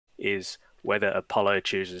is whether Apollo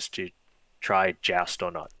chooses to try Joust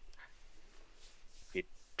or not. If he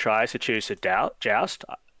tries to choose to Joust,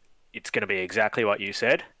 it's going to be exactly what you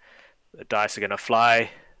said. The dice are going to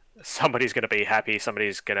fly. Somebody's going to be happy.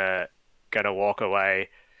 Somebody's gonna walk away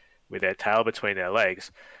with their tail between their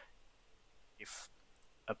legs. If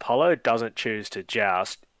Apollo doesn't choose to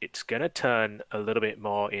Joust, it's going to turn a little bit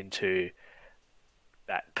more into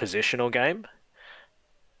that positional game,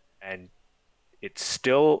 and it's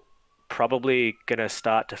still probably going to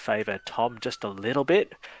start to favour Tom just a little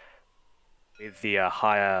bit with the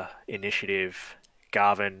higher initiative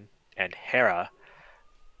Garvin and Hera.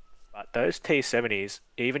 But those T70s,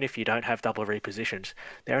 even if you don't have double repositions,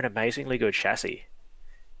 they're an amazingly good chassis.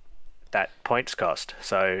 That points cost.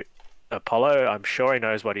 So Apollo, I'm sure he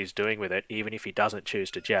knows what he's doing with it, even if he doesn't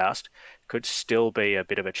choose to Joust, could still be a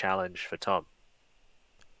bit of a challenge for Tom.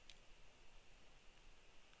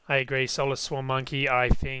 I agree, Solar Swarm Monkey. I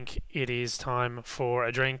think it is time for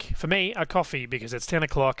a drink. For me, a coffee, because it's 10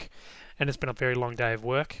 o'clock and it's been a very long day of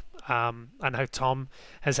work. I know Tom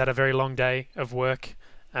has had a very long day of work,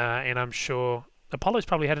 and I'm sure Apollo's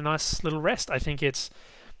probably had a nice little rest. I think it's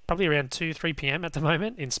probably around 2, 3 p.m. at the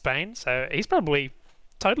moment in Spain, so he's probably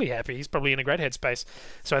totally happy. He's probably in a great headspace.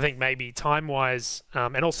 So I think maybe time-wise,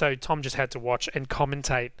 and also Tom just had to watch and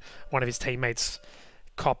commentate one of his teammates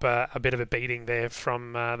cop a bit of a beating there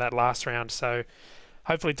from that last round. So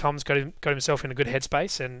hopefully Tom's got himself in a good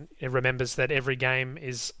headspace and it remembers that every game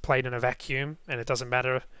is played in a vacuum and it doesn't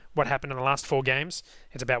matter what happened in the last 4 games.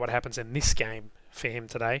 It's about what happens in this game for him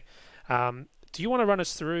today. Do you want to run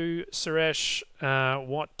us through, Suresh,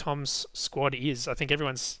 what Tom's squad is? I think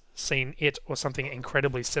everyone's seen it or something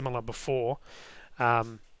incredibly similar before.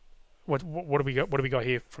 What do we got? What do we got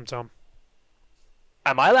here from Tom?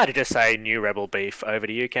 Am I allowed to just say new Rebel Beef over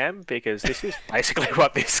to you, Cam? Because this is basically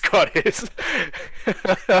what this squad is.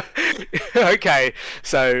 Okay,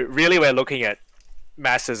 so really we're looking at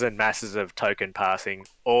masses and masses of token passing,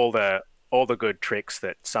 all the good tricks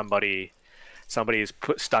that somebody has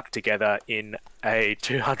stuck together in a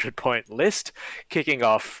 200-point list, kicking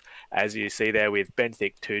off, as you see there, with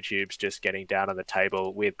Benthic 2 Tubes just getting down on the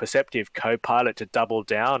table, with Perceptive Co-Pilot to double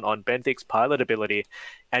down on Benthic's pilot ability,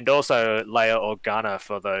 and also Leia Organa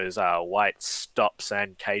for those white stops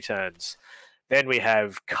and K-turns. Then we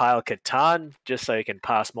have Kyle Katarn, just so you can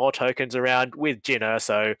pass more tokens around, with Jin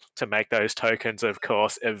Urso to make those tokens, of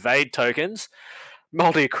course, evade tokens.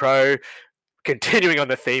 Multi Crow, continuing on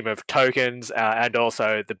the theme of tokens, and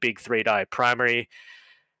also the big 3-die primary.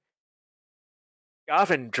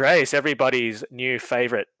 Garvin Drace, everybody's new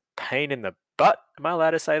favourite pain in the butt. Am I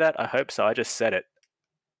allowed to say that? I hope so. I just said it.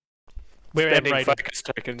 We're spending M-rated. focus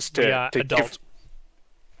tokens to adult.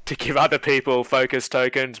 give other people focus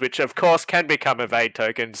tokens, which of course can become evade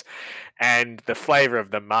tokens. And the flavour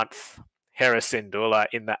of the month, Hera Syndulla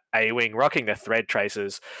in the A-Wing, rocking the thread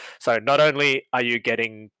tracers. So not only are you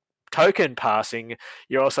getting token passing,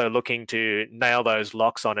 you're also looking to nail those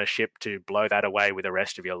locks on a ship to blow that away with the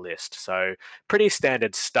rest of your list. So pretty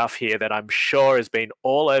standard stuff here that I'm sure has been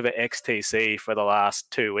all over XTC for the last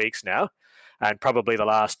 2 weeks now, and probably the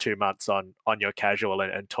last 2 months on your casual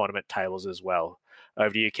and tournament tables as well.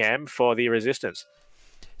 Over to you, Cam, for the Resistance.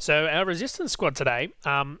 So our Resistance squad today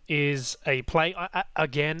is a play,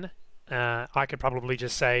 again, I could probably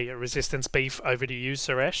just say Resistance Beef over to you,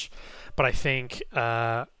 Suresh, but I think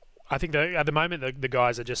at the moment the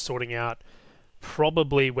guys are just sorting out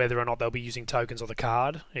probably whether or not they'll be using tokens or the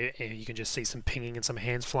card. You can just see some pinging and some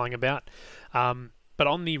hands flying about. But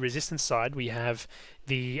on the Resistance side, we have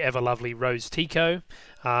the ever-lovely Rose Tico.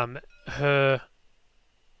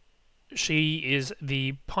 She is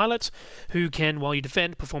the pilot who can, while you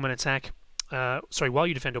defend, perform an attack. While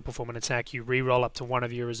you defend or perform an attack, you re-roll up to one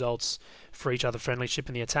of your results for each other friendly ship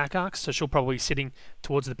in the attack arc. So she'll probably be sitting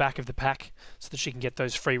towards the back of the pack so that she can get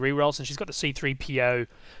those free re-rolls. And she's got the C3PO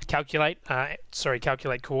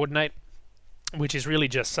calculate coordinate, which is really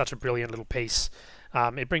just such a brilliant little piece.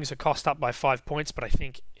 It brings her cost up by 5 points, but I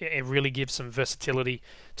think it really gives some versatility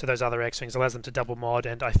to those other X-Wings, allows them to double mod,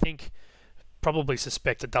 and I think probably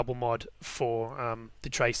suspect a double mod for the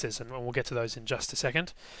Tracers, and we'll get to those in just a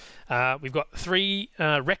second. We've got 3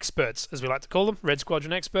 Rexperts, as we like to call them, Red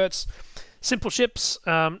Squadron Experts. Simple ships,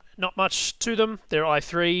 not much to them. They're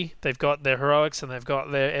I3, they've got their heroics, and they've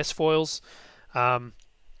got their S-foils. And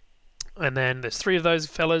then there's 3 of those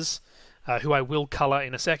fellas, who I will colour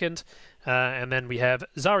in a second. And then we have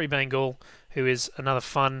Zari Bangal, who is another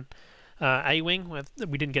fun A-Wing.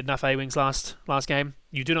 We didn't get enough A-Wings last game.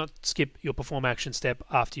 You do not skip your perform action step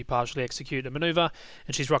after you partially execute a maneuver,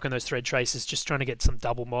 and she's rocking those thread traces, just trying to get some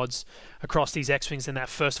double mods across these X-Wings in that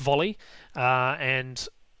first volley. And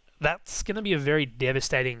that's going to be a very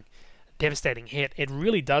devastating hit. It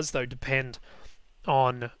really does, though, depend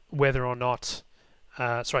on whether or not.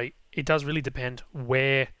 It does really depend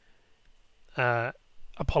where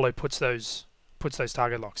Apolo puts those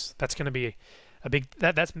target locks. That's going to be a big.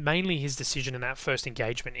 That's mainly his decision in that first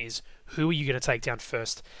engagement. Is who are you going to take down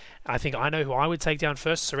first? I think I know who I would take down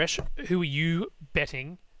first. Suresh, who are you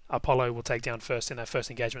betting Apolo will take down first in that first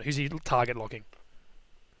engagement? Who's he target locking?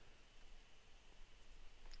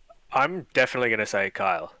 I'm definitely going to say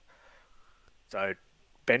Kyle. So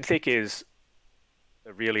Benthic is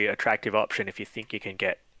a really attractive option if you think you can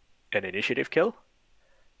get an initiative kill.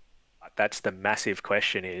 But that's the massive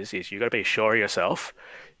question is you got to be sure of yourself,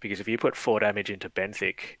 because if you put 4 damage into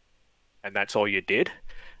Benthic and that's all you did,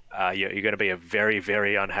 you're going to be a very,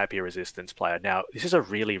 very unhappy resistance player. Now, this is a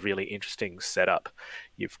really, really interesting setup.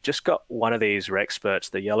 You've just got one of these Rexperts,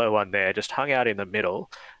 the yellow one there, just hung out in the middle,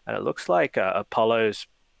 and it looks like Apollo's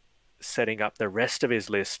setting up the rest of his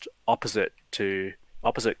list opposite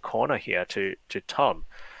corner here to Tom.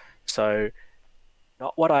 So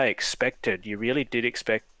not what I expected. You really did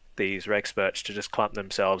expect these Rexperts to just clump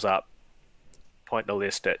themselves up, point the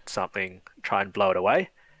list at something, try and blow it away.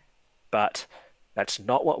 But that's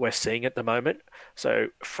not what we're seeing at the moment. So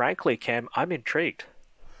frankly, Cam, I'm intrigued.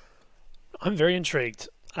 I'm very intrigued.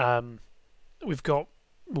 We've got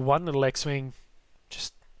one little X-Wing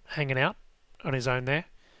just hanging out on his own there.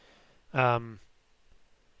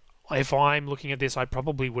 If I'm looking at this, I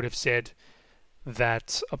probably would have said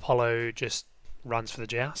that Apolo just runs for the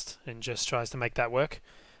joust and just tries to make that work.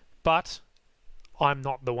 But I'm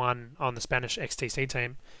not the one on the Spanish XTC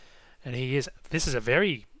team, and he is. This is a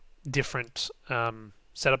very different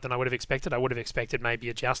setup than I would have expected. I would have expected maybe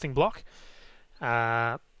a jousting block.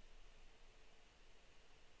 What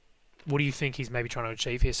do you think he's maybe trying to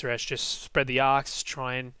achieve here, Suresh? Just spread the arcs,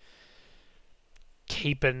 try and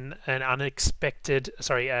keep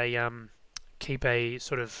keep a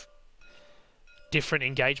sort of different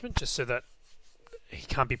engagement, just so that he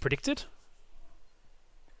can't be predicted.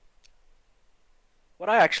 What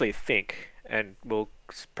I actually think, and we'll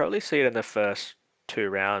probably see it in the first 2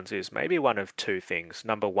 rounds, is maybe one of 2 things.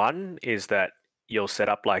 Number one is that you'll set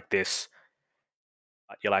up like this,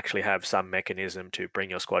 you'll actually have some mechanism to bring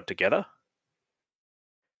your squad together.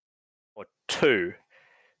 Or 2,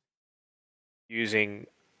 using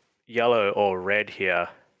yellow or red here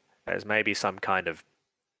as maybe some kind of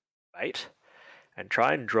bait and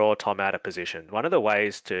try and draw Tom out of position. One of the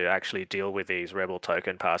ways to actually deal with these rebel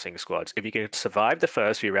token passing squads, if you can survive the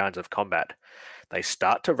first few rounds of combat, they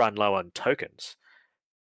start to run low on tokens,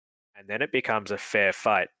 and then it becomes a fair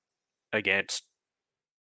fight against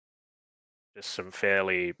just some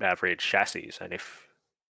fairly average chassis.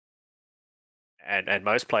 And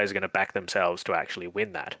most players are going to back themselves to actually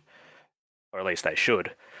win that, or at least they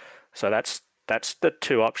should. So that's the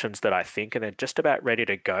 2 options that I think, and they're just about ready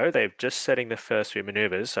to go. They're just setting the first few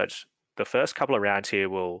maneuvers, so the first couple of rounds here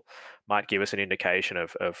might give us an indication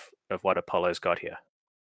of what Apollo's got here.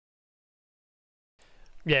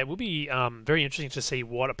 Yeah, it will be very interesting to see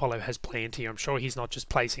what Apolo has planned here. I'm sure he's not just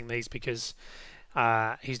placing these because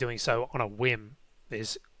he's doing so on a whim.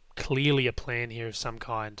 There's clearly a plan here of some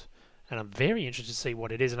kind, and I'm very interested to see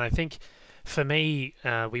what it is. And I think, for me,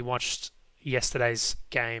 we watched yesterday's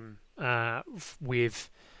game with,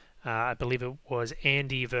 I believe it was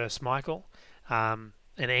Andy versus Michael, and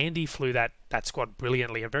Andy flew that squad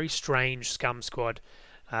brilliantly, a very strange scum squad,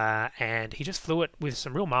 and he just flew it with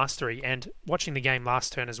some real mastery. And watching the game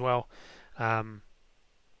last turn as well,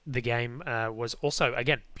 the game was also,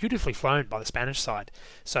 again, beautifully flown by the Spanish side.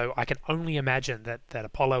 So I can only imagine that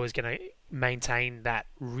Apolo is going to maintain that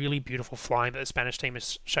really beautiful flying that the Spanish team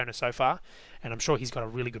has shown us so far, and I'm sure he's got a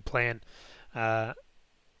really good plan.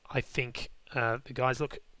 I think the guys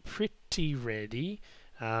look pretty ready.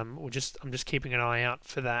 I'm just keeping an eye out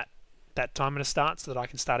for that timer to start so that I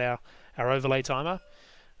can start our overlay timer.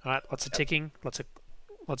 All right, lots of ticking, lots of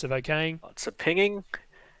okaying, lots of pinging,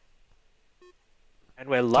 and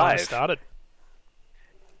we're live. Timer started.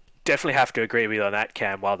 Definitely have to agree with you on that,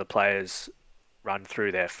 Cam. While the players run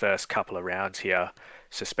through their first couple of rounds here,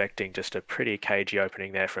 suspecting just a pretty cagey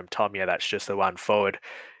opening there from Tom. Yeah, that's just the one forward.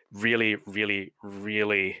 Really, really,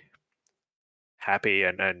 really happy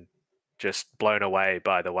and just blown away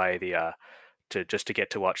by the way to get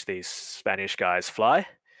to watch these Spanish guys fly.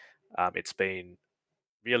 It's been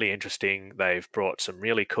really interesting. They've brought some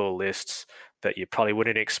really cool lists that you probably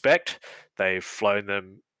wouldn't expect. They've flown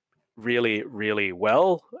them really, really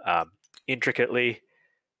well, intricately,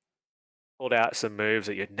 pulled out some moves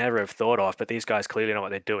that you'd never have thought of, but these guys clearly know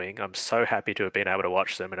what they're doing. I'm so happy to have been able to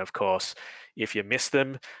watch them. And of course, if you miss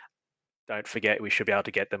them, don't forget we should be able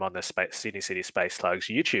to get them on the Sydney City Space Slugs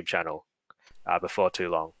YouTube channel before too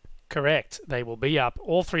long. Correct. They will be up.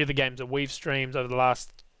 All three of the games that we've streamed over the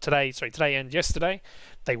last today and yesterday,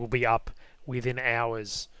 they will be up within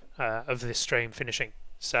hours of this stream finishing.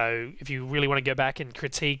 So if you really want to go back and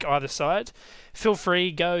critique either side, feel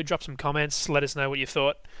free, go drop some comments, let us know what you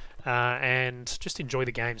thought, and just enjoy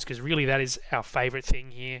the games, because really that is our favourite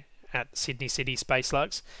thing here at Sydney City Space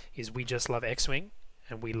Slugs, is we just love X-Wing,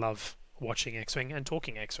 and we love watching X-Wing and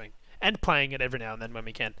talking X-Wing and playing it every now and then when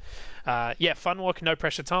we can. Yeah, fun walk, no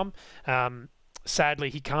pressure, Tom.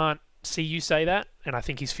 Sadly, he can't see you say that, and I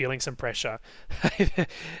think he's feeling some pressure.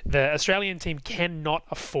 The Australian team cannot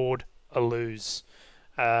afford a lose.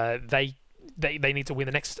 They need to win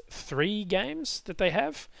the next 3 games that they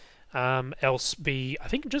have, else be, I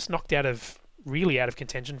think, just knocked out of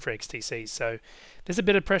contention for XTC. So there's a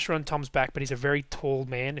bit of pressure on Tom's back, but he's a very tall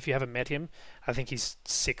man. If you haven't met him, I think he's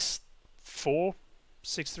 6'4",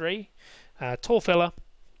 6'3", tall fella,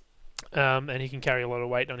 and he can carry a lot of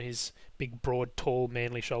weight on his big, broad, tall,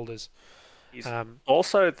 manly shoulders. He's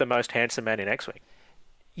also the most handsome man in X-Wing.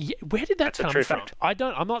 Yeah, where did that come from? Fact.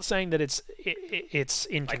 I'm not saying that it's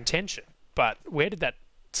in contention, but where did that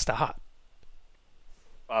start?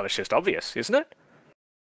 Well, it's just obvious, isn't it?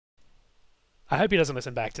 I hope he doesn't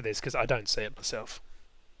listen back to this, because I don't see it myself.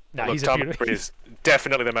 No, Look, he's Tom is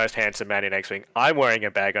definitely the most handsome man in X-Wing. I'm wearing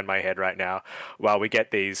a bag on my head right now while we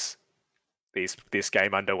get this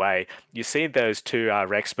game underway. You see those 2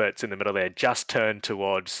 Rexperts in the middle there just turn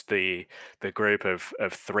towards the group of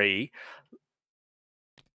 3.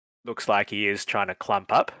 Looks like he is trying to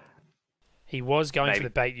clump up. He was going for the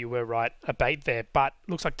bait, you were right, a bait there, but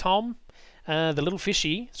looks like Tom, the little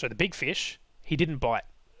fishy, the big fish, he didn't bite.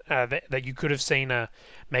 That you could have seen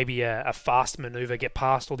maybe a fast maneuver, get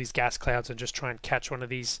past all these gas clouds and just try and catch one of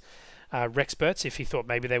these Rexperts if he thought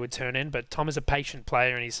maybe they would turn in. But Tom is a patient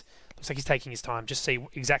player, and looks like he's taking his time. Just see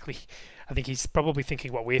exactly, I think he's probably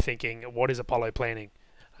thinking what we're thinking, what is Apolo planning,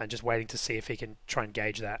 and just waiting to see if he can try and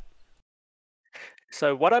gauge that.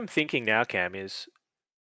 So what I'm thinking now, Cam, is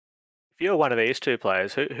if you're one of these 2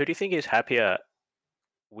 players, who do you think is happier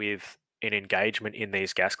with an engagement in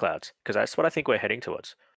these gas clouds? Because that's what I think we're heading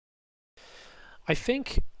towards. I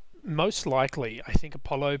think most likely,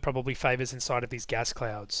 Apolo probably favours inside of these gas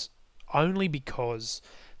clouds, only because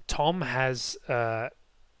Tom has the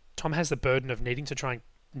burden of needing to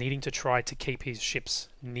try to keep his ships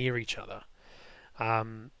near each other.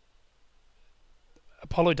 Apolo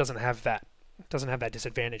doesn't have that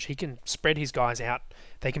disadvantage. He can spread his guys out.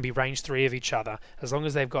 They can be range 3 of each other. As long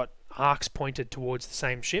as they've got arcs pointed towards the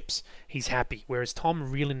same ships, he's happy. Whereas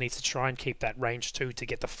Tom really needs to try and keep that range 2 to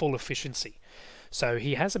get the full efficiency. So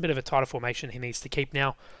he has a bit of a tighter formation he needs to keep.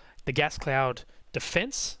 Now, the gas cloud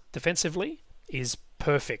defensively is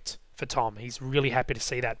perfect for Tom. He's really happy to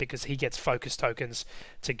see that, because he gets focus tokens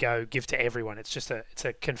to go give to everyone. It's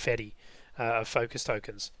a confetti of focus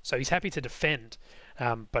tokens. So he's happy to defend,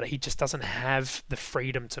 but he just doesn't have the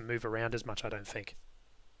freedom to move around as much, I don't think.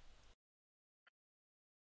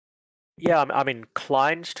 Yeah, I'm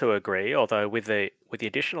inclined to agree, although with the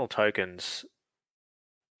additional tokens,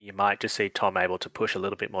 you might just see Tom able to push a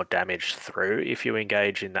little bit more damage through if you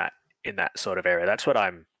engage in that sort of area. That's what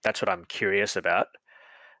I'm curious about.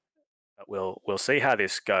 But we'll see how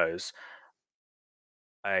this goes.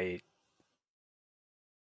 I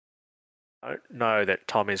don't know that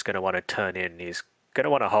Tom is going to want to turn in. He's going to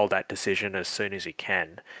want to hold that decision as soon as he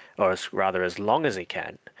can, or rather as long as he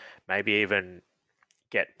can. Maybe even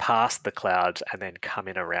get past the clouds and then come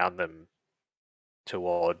in around them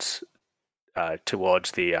towards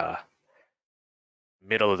the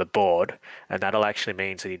middle of the board, and that'll actually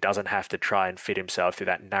means that he doesn't have to try and fit himself through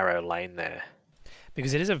that narrow lane there.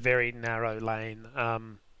 Because it is a very narrow lane.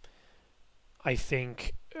 I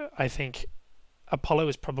think Apolo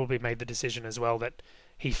has probably made the decision as well that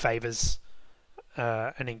he favours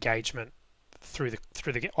an engagement through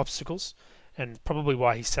the obstacles, and probably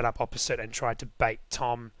why he set up opposite and tried to bait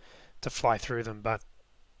Tom to fly through them. But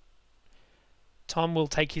Tom will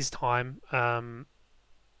take his time.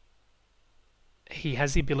 He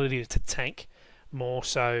has the ability to tank more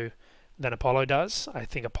so than Apolo does. I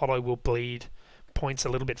think Apolo will bleed points a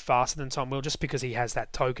little bit faster than Tom will, just because he has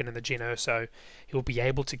that token in the Jin Urso. He'll be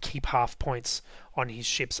able to keep half points on his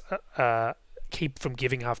ships, keep from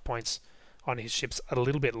giving half points on his ships a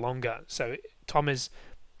little bit longer. So Tom is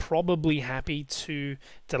probably happy to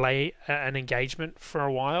delay an engagement for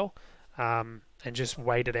a while, and just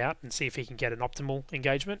wait it out and see if he can get an optimal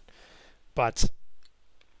engagement. But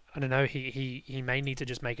I don't know, he may need to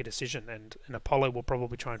just make a decision, and Apolo will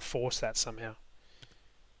probably try and force that somehow.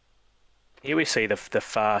 Here we see the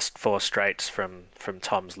fast four straights from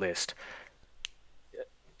Tom's list,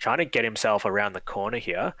 trying to get himself around the corner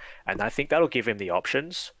here, and I think that'll give him the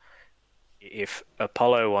options. If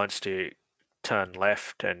Apollo wants to turn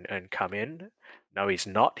left and come in, no, he's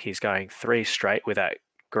not. He's going three straight with that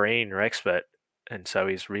green Rexpert, and so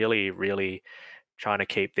he's really, really trying to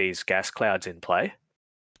keep these gas clouds in play.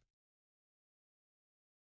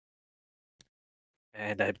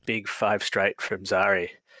 And a big five straight from Zari.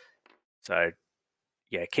 So,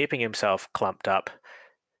 yeah, keeping himself clumped up,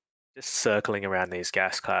 just circling around these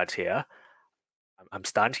gas clouds here. I'm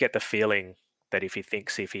starting to get the feeling that if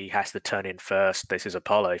he has to turn in first, this is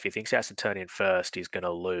Apollo. If he thinks he has to turn in first, he's going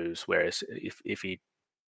to lose. Whereas if he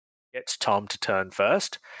gets Tom to turn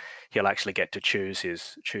first, he'll actually get to choose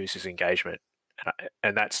his engagement,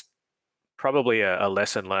 and that's probably a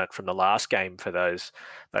lesson learnt from the last game for those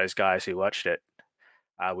guys who watched it.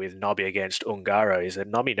 With Nobby against Ungaro, is that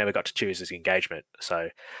Nobby never got to choose his engagement. So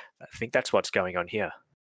I think that's what's going on here.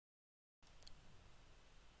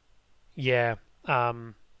 Yeah,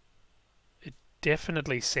 it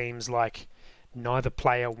definitely seems like neither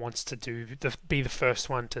player wants to be the first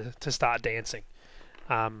one to start dancing.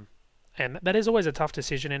 And that is always a tough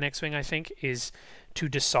decision in X-Wing, I think, is to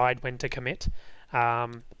decide when to commit.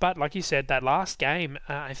 But like you said, that last game,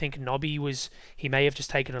 I think Nobby he may have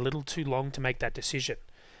just taken a little too long to make that decision.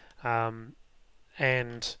 And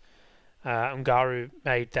Ungaru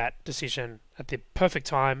made that decision at the perfect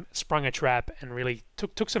time, sprung a trap, and really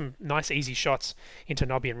took some nice easy shots into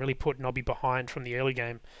Nobby and really put Nobby behind from the early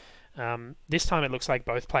game. This time it looks like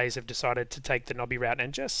both players have decided to take the Nobby route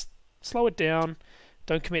and just slow it down,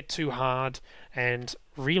 don't commit too hard, and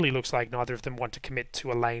really looks like neither of them want to commit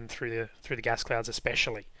to a lane through the gas clouds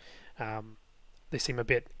especially. They seem a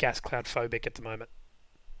bit gas cloud phobic at the moment.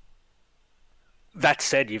 That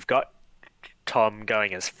said, you've got Tom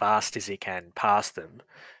going as fast as he can past them.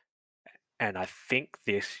 And I think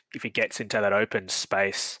if he gets into that open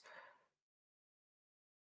space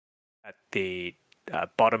at the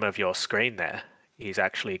bottom of your screen there, he's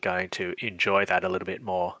actually going to enjoy that a little bit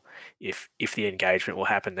more if the engagement will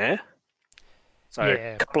happen there. So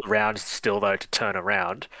Yeah. a couple of rounds still, though, to turn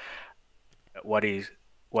around. What he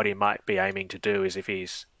might be aiming to do is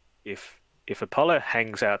if Apollo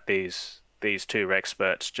hangs out these two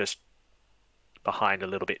Rexperts just behind a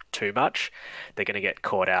little bit too much, they're going to get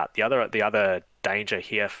caught out. The other danger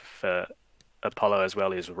here for Apollo as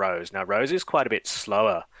well is Rose. Now Rose is quite a bit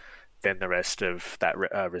slower than the rest of that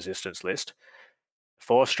resistance list.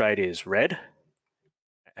 Four straight is red,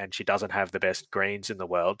 and she doesn't have the best greens in the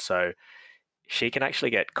world, so she can actually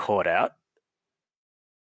get caught out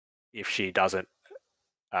if she doesn't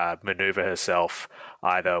maneuver herself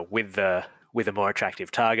either with a more attractive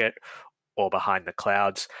target or behind the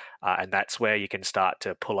clouds, and that's where you can start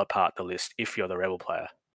to pull apart the list if you're the rebel player.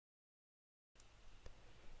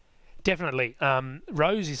 Definitely.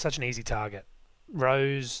 Rose is such an easy target.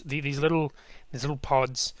 Rose, these little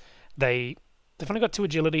pods, they've only got 2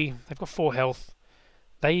 agility, they've got 4 health.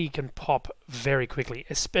 They can pop very quickly,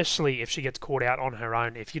 especially if she gets caught out on her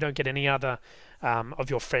own. If you don't get any other of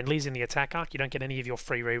your friendlies in the attack arc, you don't get any of your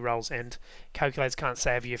free rerolls, and calculators can't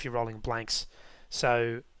save you if you're rolling blanks.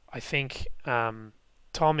 So I think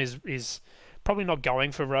Tom is probably not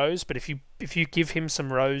going for Rose, but if you give him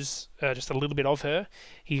some Rose, just a little bit of her,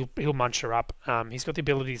 he'll munch her up. He's got the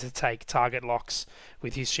ability to take target locks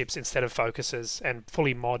with his ships instead of focuses, and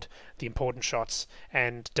fully mod the important shots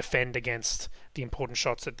and defend against the important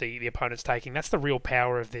shots that the opponent's taking. That's the real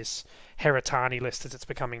power of this Heratani list, as it's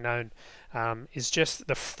becoming known, is just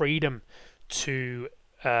the freedom to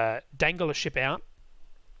dangle a ship out,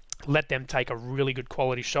 let them take a really good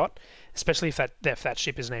quality shot, especially if that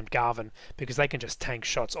ship is named Garvin, because they can just tank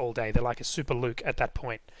shots all day. They're like a super Luke at that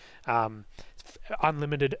point.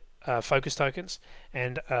 Unlimited focus tokens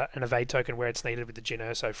and an evade token where it's needed with the Jyn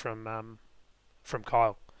Erso from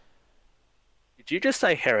Kyle. Did you just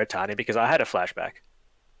say Heratani? Because I had a flashback.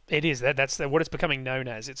 It is that's what it's becoming known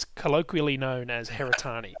as. It's colloquially known as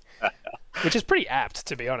Heratani, which is pretty apt,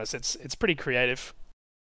 to be honest. It's pretty creative.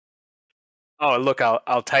 Oh, look,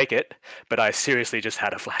 I'll take it, but I seriously just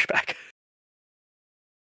had a flashback.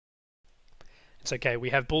 It's okay.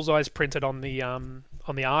 We have bullseyes printed on the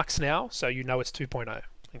arcs now, so you know it's 2.0.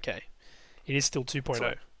 Okay, it is still 2.0.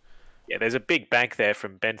 So, yeah, there's a big bank there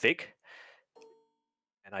from Benthic,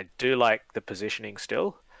 and I do like the positioning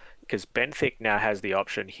still, because Benthic now has the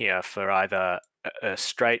option here for either a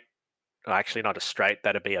straight, or actually not a straight,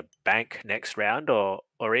 that'd be a bank next round,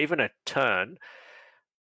 or even a turn.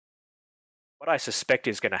 What I suspect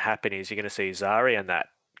is going to happen is you're going to see Zari and that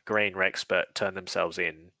green Rexpert turn themselves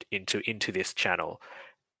into this channel,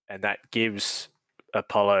 and that gives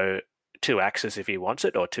Apolo two axes if he wants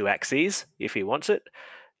it, or two axes if he wants it,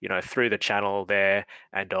 through the channel there,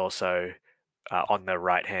 and also on the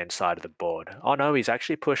right-hand side of the board. Oh no, he's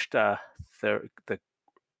actually pushed the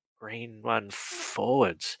green one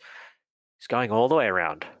forwards. He's going all the way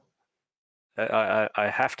around.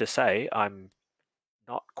 I have to say, I'm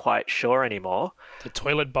not quite sure anymore. The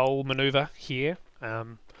toilet bowl maneuver here,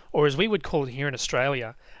 or as we would call it here in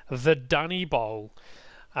Australia, the dunny bowl.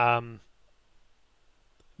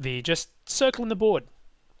 The just circle in the board.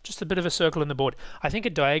 Just a bit of a circle in the board. I think a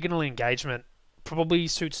diagonal engagement probably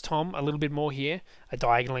suits Tom a little bit more here. A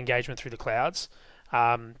diagonal engagement through the clouds,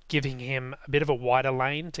 giving him a bit of a wider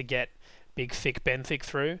lane to get big, thick Benthic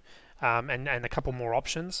through, and a couple more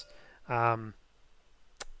options.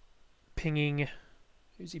 Pinging...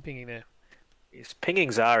 Who's he pinging there? He's pinging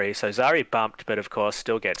Zari. So Zari bumped, but of course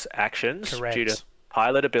still gets actions. Correct. Due to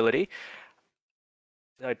pilot ability.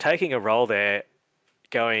 So taking a roll there,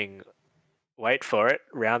 going, wait for it,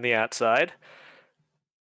 round the outside.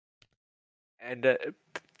 And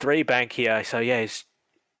 3 bank here. So yeah, he's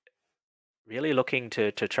really looking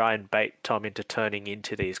to try and bait Tom into turning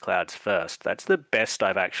into these clouds first. That's the best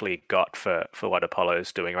I've actually got for what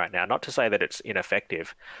Apollo's doing right now. Not to say that it's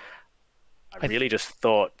ineffective. I really just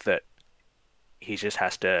thought that he just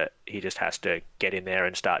has to get in there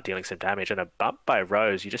and start dealing some damage. And a bump by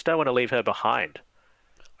Rose, you just don't want to leave her behind.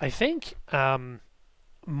 I think if I'm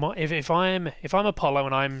Apollo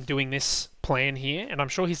and I'm doing this plan here, and I'm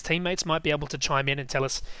sure his teammates might be able to chime in and tell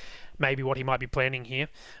us maybe what he might be planning here.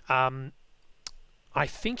 I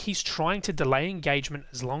think he's trying to delay engagement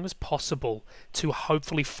as long as possible to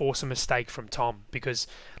hopefully force a mistake from Tom, because,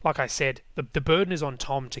 like I said, the burden is on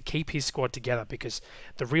Tom to keep his squad together, because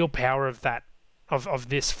the real power of that of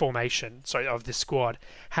this formation, of this squad,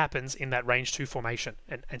 happens in that range 2 formation,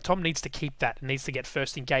 and Tom needs to keep that, needs to get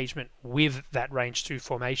first engagement with that range 2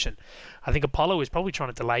 formation. I think Apollo is probably trying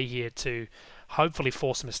to delay here to hopefully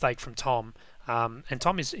force a mistake from Tom, and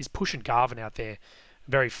Tom is pushing Garvin out there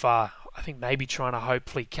very far. I think maybe trying to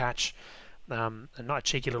hopefully catch a nice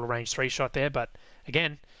cheeky little range 3 shot there, but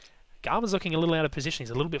again, Garvin's looking a little out of position.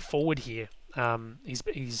 He's a little bit forward here.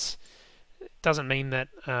 He's doesn't mean that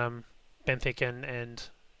Benthic and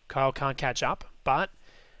Kyle can't catch up, but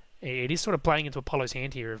it is sort of playing into Apollo's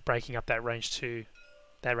hand here of breaking up that range 2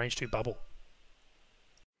 bubble.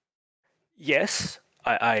 Yes,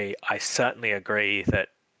 I certainly agree that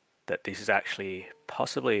this is actually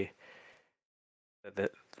possibly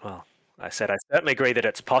I said I certainly agree that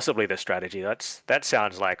it's possibly the strategy. That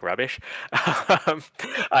sounds like rubbish.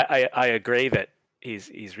 I agree that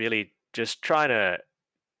he's really just trying to,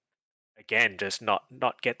 again, just not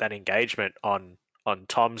get that engagement on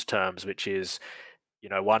Tom's terms, which is,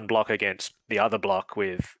 one block against the other block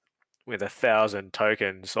with 1,000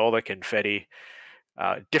 tokens, all the confetti,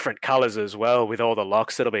 different colors as well, with all the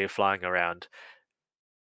locks that'll be flying around.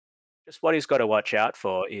 Just what he's got to watch out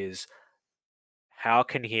for is how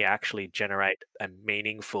can he actually generate a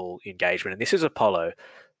meaningful engagement? And this is Apollo.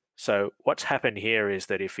 So what's happened here is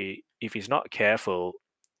that if he's not careful,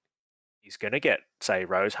 he's going to get, say,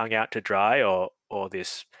 Rose hung out to dry, or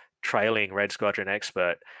this trailing Red Squadron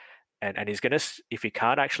expert, and he's going to, if he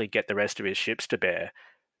can't actually get the rest of his ships to bear,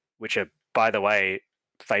 which are, by the way,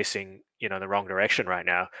 facing the wrong direction right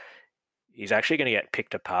now, he's actually going to get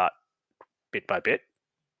picked apart bit by bit.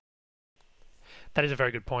 That is a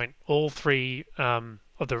very good point. All 3 of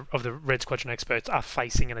the Red Squadron experts are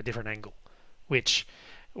facing in a different angle, which,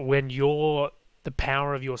 when the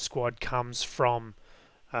power of your squad comes from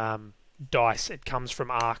dice, it comes from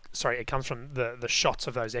the shots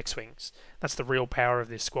of those X-wings. That's the real power of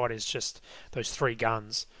this squad, is just those 3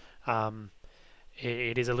 guns.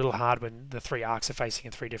 It is a little hard when the 3 arcs are facing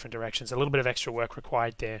in 3 different directions. A little bit of extra work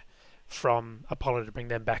required there from Apollo to bring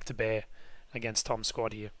them back to bear against Tom's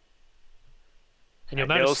squad here. And you'll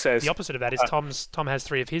notice the opposite of that is Tom has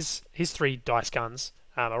 3 of his 3 dice guns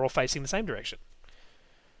are all facing the same direction.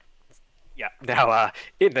 Yeah. Now,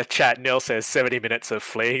 in the chat, Nil says 70 minutes of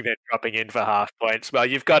fleeing, then dropping in for half points. Well,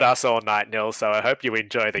 you've got us all night, Nil, so I hope you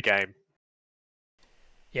enjoy the game.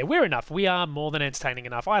 Yeah, we're enough. We are more than entertaining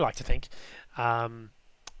enough, I like to think.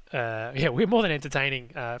 Yeah, we're more than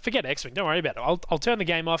entertaining. Forget X-Wing, don't worry about it. I'll turn the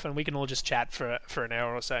game off and we can all just chat for an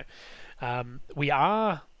hour or so. We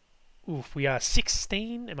are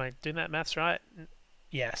 16. Am I doing that maths right?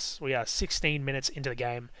 Yes, we are 16 minutes into the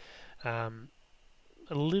game.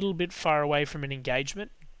 A little bit far away from an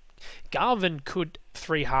engagement. Garvin could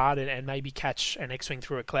 3 hard and maybe catch an X-Wing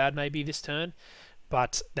through a cloud maybe this turn,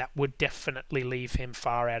 but that would definitely leave him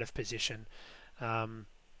far out of position.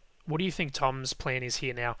 what do you think Tom's plan is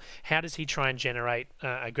here now? How does he try and generate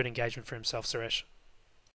a good engagement for himself, Suresh?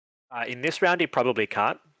 In this round, he probably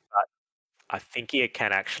can't, but I think he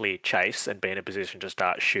can actually chase and be in a position to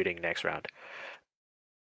start shooting next round.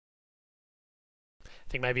 I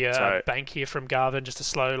think maybe a So bank here from Garvin, just a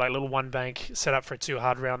slow, like little one bank, set up for a 2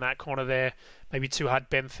 hard around that corner there. Maybe 2 hard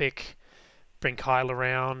Benthic, bring Kyle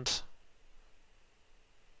around.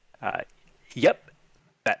 yep,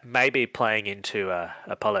 that may be playing into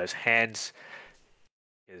Apollo's hands,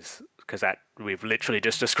 is because that we've literally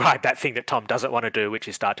just described that thing that Tom doesn't want to do, which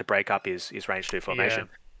is start to break up his range 2 formation.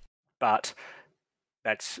 Yeah. But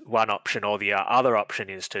that's one option, or the other option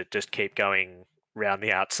is to just keep going round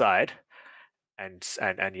the outside, and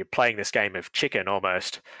you're playing this game of chicken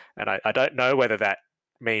almost. And I don't know whether that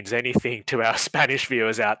means anything to our Spanish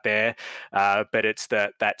viewers out there, but it's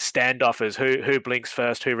that standoff is who blinks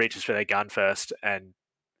first, who reaches for their gun first, and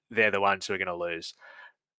they're the ones who are going to lose.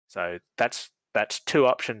 So that's 2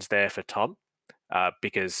 options there for Tom,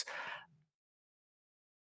 because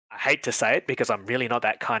I hate to say it, because I'm really not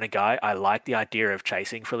that kind of guy. I like the idea of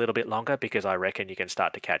chasing for a little bit longer, because I reckon you can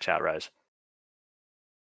start to catch out rows.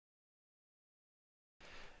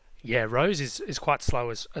 Yeah, Rose is quite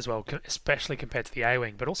slow as well, especially compared to the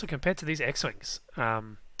A-Wing, but also compared to these X-Wings.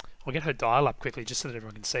 I'll get her dial up quickly just so that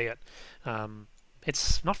everyone can see it.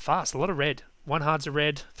 It's not fast, a lot of red. 1 hard's a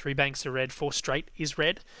red, 3 banks are red, 4 straight is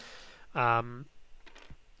red.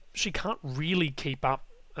 She can't really keep up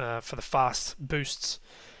for the fast boosts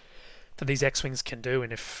that these X-Wings can do,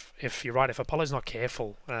 and if you're right, if Apollo's not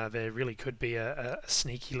careful, there really could be a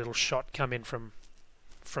sneaky little shot come in from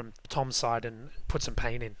Tom's side and put some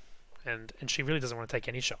pain in. And she really doesn't want to take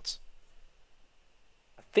any shots.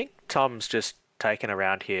 I think Tom's just taken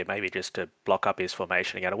around here, maybe just to block up his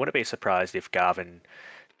formation again. I wouldn't be surprised if Garvin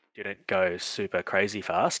didn't go super crazy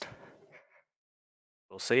fast.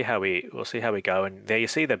 We'll see how we go. And there you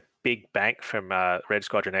see the big bank from Red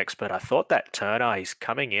Squadron Expert. I thought that Turner, he's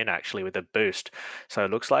coming in actually with a boost, so it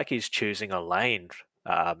looks like he's choosing a lane.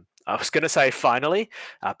 I was going to say finally,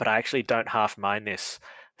 but I actually don't half mind this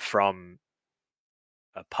from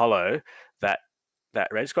Apollo, that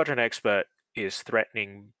Red Squadron Expert is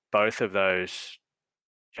threatening both of those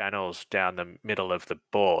channels down the middle of the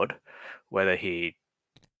board, whether he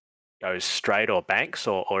goes straight or banks,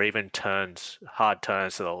 or even hard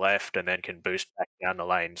turns to the left and then can boost back down the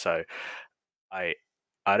lane. So I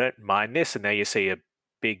don't mind this. And there you see a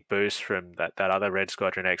big boost from that other Red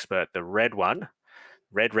Squadron Expert, the red one.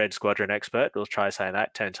 Red Squadron Expert. We'll try saying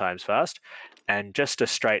that 10 times fast. And just a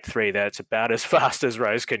straight 3 there. It's about as fast as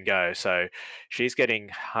Rose can go. So she's getting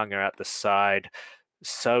hung out the side.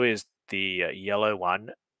 So is the yellow one.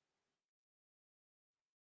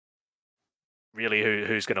 Really,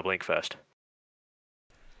 who's going to blink first?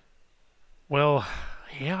 Well,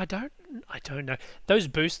 yeah, I don't know. Those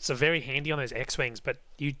boosts are very handy on those X-Wings, but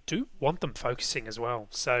you do want them focusing as well.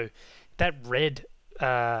 So that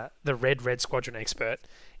the red Squadron Expert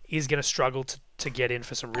is going to struggle to get in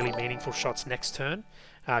for some really meaningful shots next turn.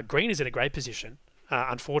 Green is in a great position.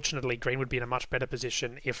 Unfortunately, Green would be in a much better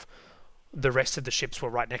position if the rest of the ships were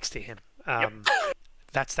right next to him. Yep.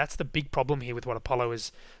 That's the big problem here with what Apollo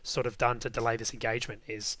has sort of done to delay this engagement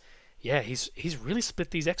is, yeah, he's really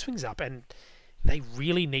split these X-Wings up, and they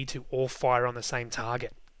really need to all fire on the same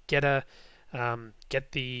target. Get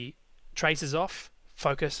the traces off,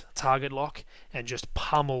 focus, target lock, and just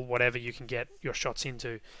pummel whatever you can get your shots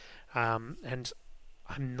into. And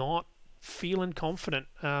I'm not feeling confident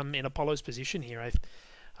in Apollo's position here.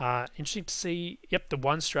 Interesting to see. Yep, the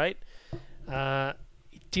 1 straight. I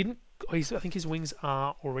think his wings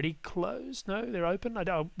are already closed. No, they're open.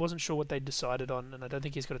 I wasn't sure what they decided on, and I don't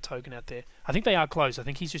think he's got a token out there. I think they are closed. I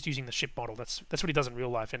think he's just using the ship model. That's what he does in real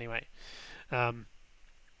life anyway.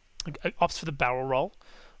 Opts for the barrel roll.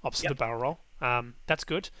 That's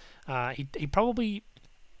good. He probably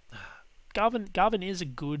Garvin is a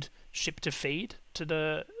good ship to feed to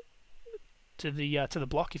the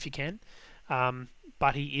block if you can,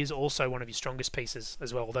 but he is also one of your strongest pieces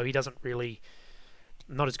as well. Although he doesn't really,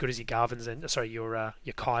 not as good as your Garvins and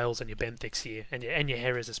your Kyles and your Benthics here, and your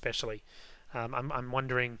Heras especially. I'm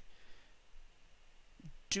wondering,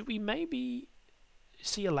 do we maybe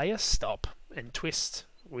see a Leia stop and twist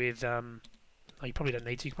with? You probably don't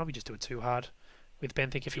need to. You can probably just do it 2 hard with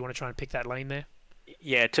Benthic if you want to try and pick that lane there.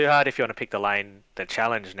 Yeah, 2 hard if you want to pick the lane. The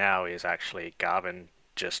challenge now is actually Garvin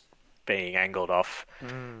just being angled off.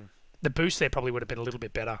 The boost there probably would have been a little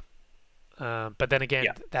bit better, but then again,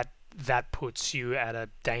 yeah, that puts you at a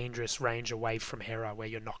dangerous range away from Hera, where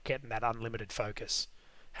you're not getting that unlimited focus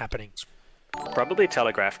happening. Probably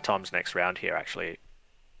telegraph Tom's next round here actually,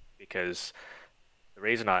 because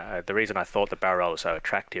the reason I thought the barrel roll was so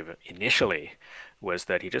attractive initially was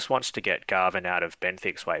that he just wants to get Garvin out of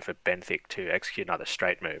Benthic's way for Benthik to execute another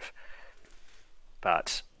straight move.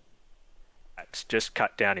 But it's just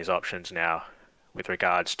cut down his options now with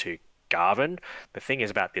regards to Garvin. The thing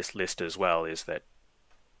is about this list as well is that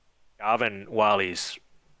Garvin, while he's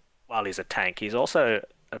a tank, he's also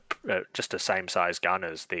just a same size gun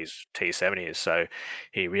as these T70s. So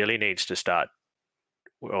he really needs to start,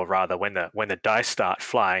 or rather, when the dice start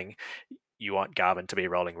flying, you want Garvin to be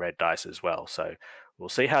rolling red dice as well. So we'll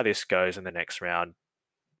see how this goes in the next round.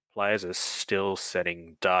 Players are still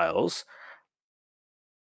setting dials.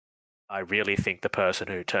 I really think the person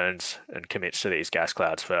who turns and commits to these gas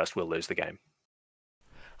clouds first will lose the game.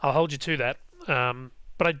 I'll hold you to that.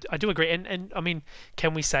 But I do agree. And I mean,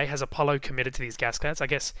 can we say, has Apolo committed to these gas clouds? I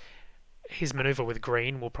guess his maneuver with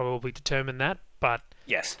green will probably determine that. But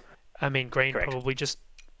yes, I mean, green correct. probably just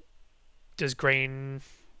does green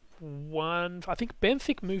one. I think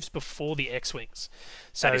Benthik moves before the X-wings.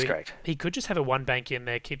 So that is correct. He could just have a one bank in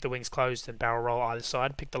there, keep the wings closed, and barrel roll either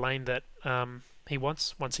side, pick the lane that he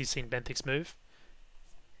wants once he's seen Benthik's move.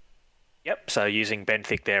 Yep. So using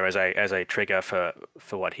Benthik there as a trigger for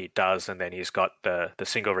what he does, and then he's got the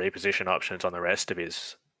single reposition options on the rest of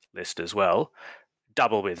his list as well,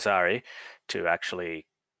 double with Zari to actually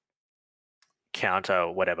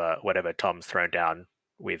counter whatever Tom's thrown down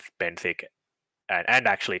with Benthik, and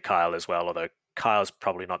actually Kyle as well. Although Kyle's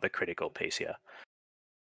probably not the critical piece here.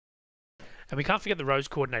 And we can't forget the Rose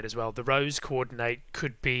coordinate as well. The Rose coordinate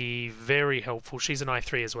could be very helpful. She's an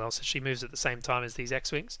I3 as well, so she moves at the same time as these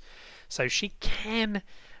X-Wings. So she can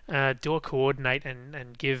do a coordinate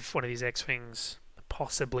and give one of these X-Wings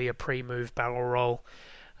possibly a pre-move barrel roll.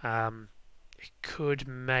 It could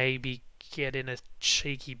maybe get in a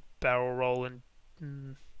cheeky barrel roll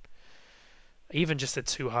and even just a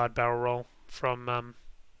too hard barrel roll from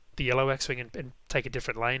the yellow X-Wing and take a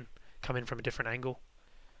different lane, come in from a different angle.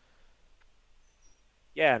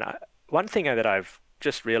 Yeah, and one thing that I've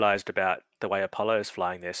just realized about the way Apollo is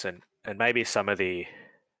flying this, and maybe some of the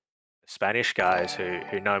Spanish guys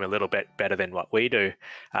who know him a little bit better than what we do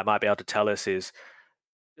might be able to tell us, is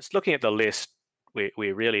just looking at the list, we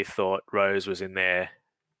really thought Rose was in there.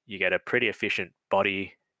 You get a pretty efficient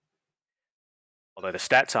body. Although the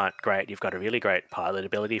stats aren't great, you've got a really great pilot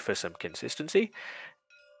ability for some consistency.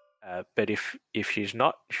 But if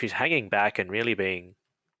she's hanging back and really being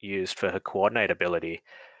used for her coordinate ability,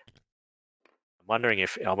 I'm wondering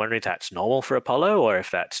if that's normal for Apollo, or if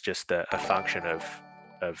that's just a function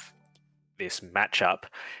of this matchup.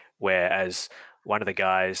 Whereas one of the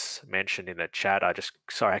guys mentioned in the chat, I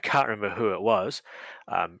can't remember who it was,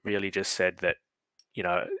 really just said that,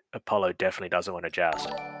 Apollo definitely doesn't want to joust.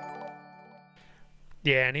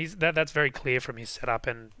 Yeah, and that's very clear from his setup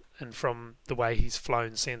and from the way he's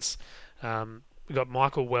flown since. We've got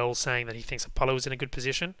Michael Wells saying that he thinks Apollo is in a good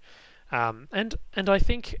position. And I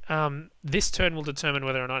think this turn will determine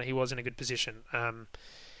whether or not he was in a good position.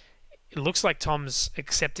 It looks like Tom's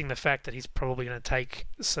accepting the fact that he's probably going to take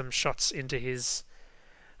some shots into his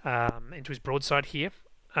broadside here.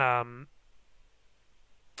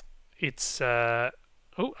 It's a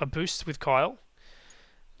boost with Kyle.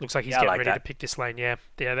 Looks like he's getting ready to pick this lane. Yeah,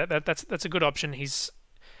 that's a good option. He's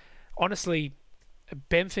honestly,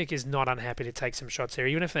 Benthik is not unhappy to take some shots here,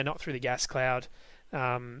 even if they're not through the gas cloud.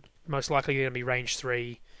 Most likely they're going to be range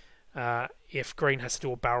 3. If green has to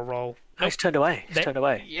do a barrel roll. Oh, he's turned away. Turned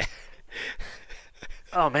away. Yeah.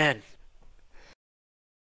 Oh, man.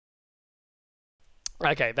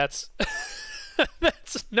 Okay, that's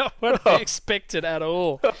that's not what I expected at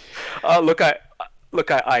all. Oh, look,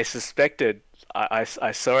 I suspected. I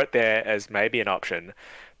saw it there as maybe an option,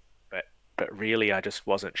 but really I just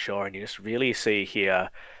wasn't sure. And you just really see here,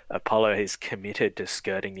 Apollo is committed to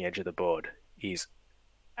skirting the edge of the board. He's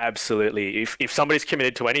absolutely, if somebody's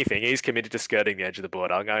committed to anything, he's committed to skirting the edge of the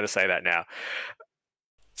board. I'm going to say that now.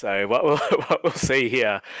 So what we'll see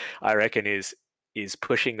here, I reckon, is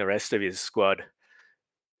pushing the rest of his squad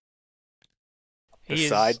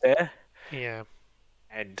side there. Yeah.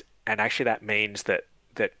 And actually that means that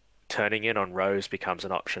turning in on Rose becomes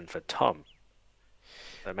an option for Tom.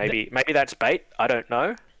 So maybe that's bait. I don't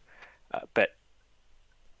know, but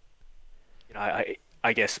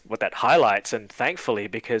I guess what that highlights, and thankfully,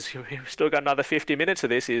 because we've still got another 50 minutes of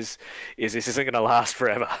this, is this isn't going to last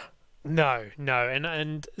forever. No,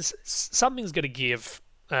 and something's going to give,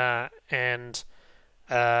 and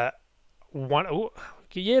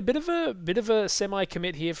bit of a semi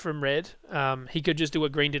commit here from Red. He could just do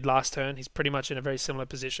what Green did last turn. He's pretty much in a very similar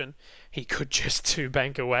position. He could just 2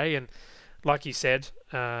 bank away, and like you said,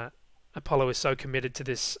 Apollo is so committed to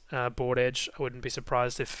this board edge. I wouldn't be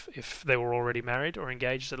surprised if they were already married or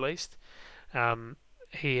engaged at least.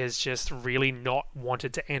 He has just really not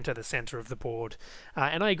wanted to enter the center of the board.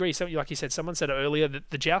 And I agree. So, like you said, someone said earlier that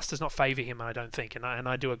the joust does not favor him, I don't think. And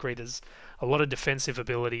I do agree there's a lot of defensive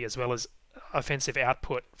ability as well as offensive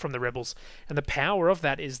output from the Rebels. And the power of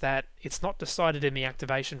that is that it's not decided in the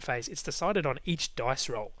activation phase. It's decided on each dice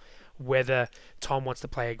roll whether Tom wants to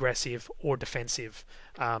play aggressive or defensive.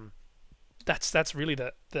 That's really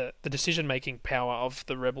the decision-making power of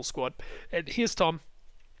the Rebel squad. And here's Tom.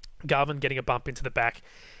 Garvin getting a bump into the back.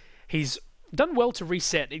 He's done well to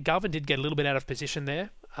reset. Garvin did get a little bit out of position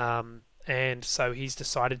there, and so he's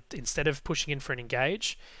decided instead of pushing in for an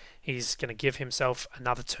engage, he's going to give himself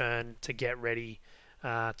another turn to get ready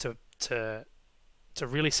to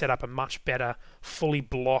really set up a much better fully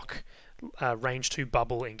block range 2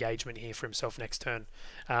 bubble engagement here for himself next turn.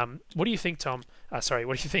 What do you think, Tom? Sorry,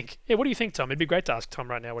 what do you think? Yeah, what do you think, Tom? It'd be great to ask Tom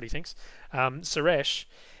right now what he thinks. Suresh,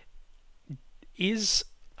 is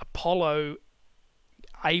Apollo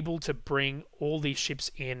able to bring all these ships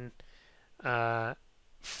in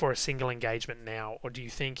for a single engagement now, or do you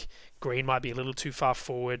think green might be a little too far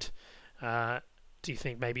forward? Do you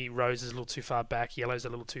think maybe Rose is a little too far back, yellow's a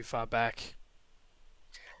little too far back?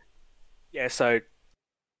 Yeah, so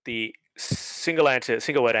the single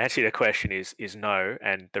word answer to the question is no,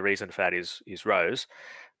 and the reason for that is Rose.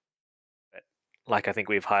 But like I think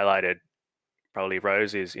we've highlighted, probably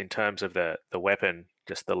Rose is, in terms of the weapon,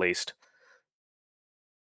 just really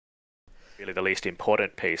the least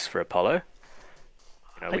important piece for Apollo.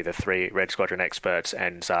 With the 3 Red Squadron experts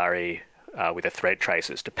and Zari with the thread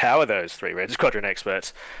tracers to power those 3 Red Squadron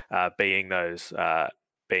experts, being those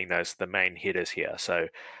the main hitters here. So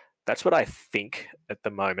that's what I think at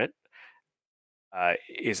the moment.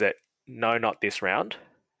 Is that no, not this round.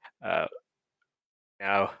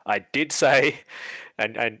 Now I did say,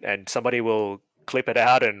 and somebody will clip it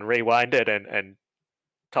out and rewind it and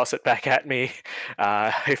toss it back at me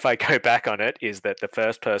if I go back on it, is that the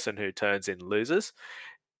first person who turns in loses.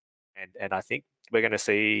 And I think we're going to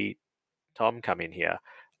see Tom come in here.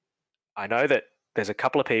 I know that there's a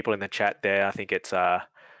couple of people in the chat there. I think it's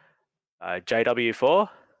JW4.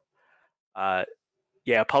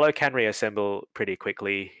 Yeah, Apollo can reassemble pretty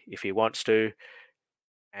quickly if he wants to.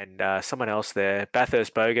 And someone else there,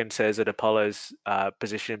 Bathurst Bogan, says that Apollo's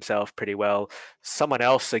positioned himself pretty well. Someone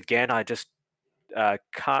else, again, I just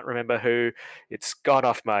can't remember who. It's gone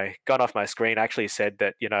off my screen. Actually said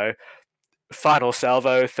that final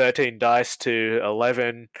salvo 13 dice to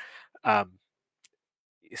 11.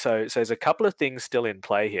 So there's a couple of things still in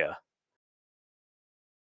play here.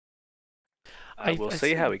 We'll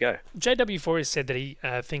see how we go. JW4 has said that he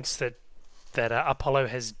thinks that Apollo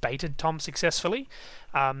has baited Tom successfully.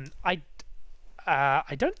 I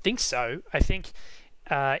don't think so. I think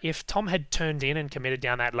if Tom had turned in and committed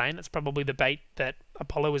down that lane, that's probably the bait that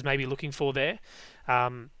Apollo was maybe looking for there. I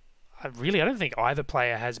don't think either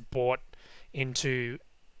player has bought into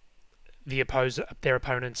their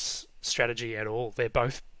opponent's strategy at all. They're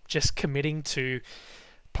both just committing to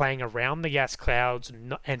playing around the gas clouds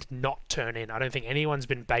and not turn in. I don't think anyone's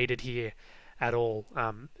been baited here at all.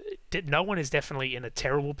 No one is definitely in a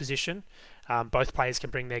terrible position. Both players can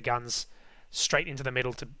bring their guns straight into the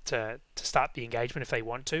middle to start the engagement if they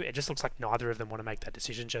want to. It just looks like neither of them want to make that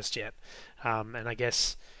decision just yet. And I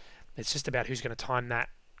guess it's just about who's going to time that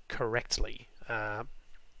correctly.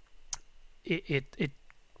 It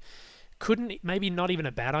couldn't, maybe not even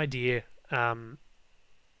a bad idea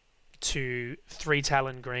to 3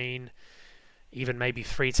 Talon green, even maybe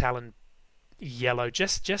 3 Talon yellow.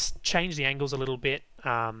 Just change the angles a little bit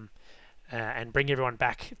and bring everyone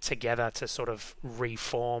back together to sort of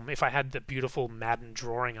reform. If I had the beautiful Madden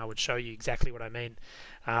drawing, I would show you exactly what I mean.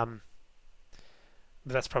 But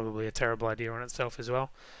that's probably a terrible idea on itself as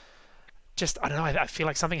well. I don't know. I feel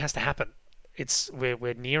like something has to happen. We're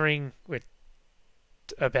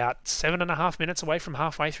about 7.5 minutes away from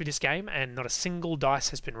halfway through this game, and not a single dice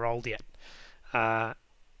has been rolled yet. I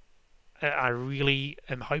really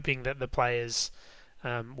am hoping that the players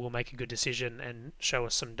will make a good decision and show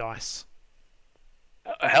us some dice.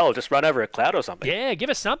 Hell, just run over a cloud or something. Yeah, give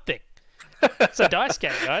us something. It's a dice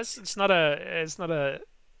game, guys. It's not a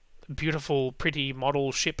beautiful, pretty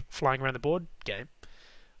model ship flying around the board game.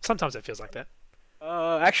 Sometimes it feels like that.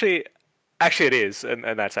 Actually, it is, and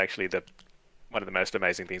that's actually one of the most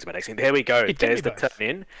amazing things about X. There we go. There's the turn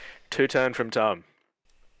in. 2 turn from Tom.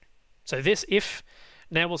 So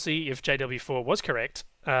now we'll see if JW4 was correct.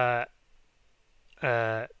 Yeah,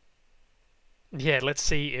 let's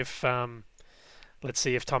see if Tom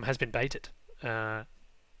has been baited.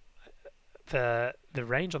 the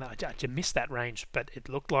range on that. I missed that range, but it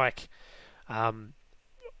looked like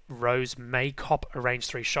Rose may cop a range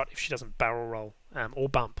 3 shot if she doesn't barrel roll or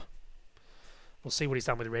bump. We'll see what he's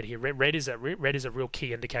done with red here. Red is a real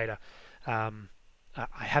key indicator. I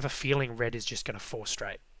have a feeling red is just going to 4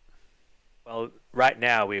 straight. Well, right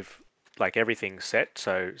now we've like everything's set.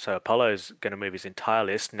 So Apollo's going to move his entire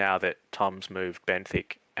list now that Tom's moved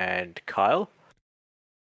Benthic and Kyle.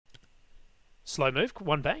 Slow move,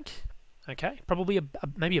 1 bank. Okay, probably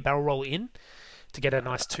maybe a barrel roll in to get a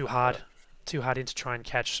nice too hard in to try and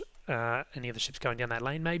catch any of the ships going down that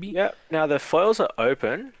lane. Maybe. Yeah. Now the foils are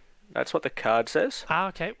open. That's what the card says.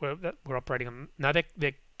 Okay. We're operating on. No,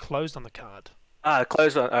 they're closed on the card.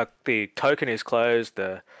 Closed on. The token is closed.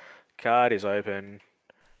 The card is open.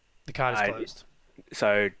 The card is closed.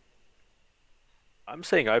 So I'm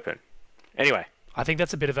seeing open. Anyway. I think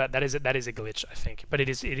that's a bit of that is a glitch, I think, but it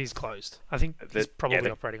is closed. I think he's probably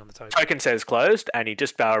operating on the token. Token says closed, and he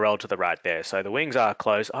just barrel rolled to the right there. So the wings are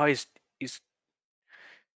closed. Oh, he's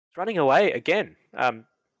running away again.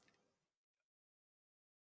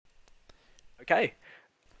 Okay.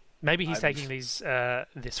 Maybe he's taking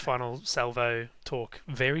this final salvo talk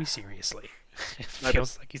very seriously. It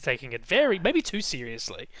feels like he's taking it maybe too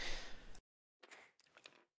seriously.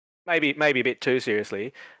 Maybe a bit too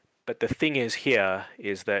seriously. But the thing is here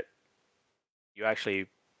is that you actually,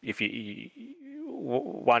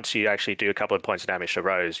 once you actually do a couple of points of damage to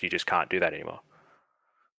Rose, you just can't do that anymore.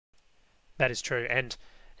 That is true, and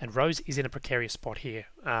Rose is in a precarious spot here.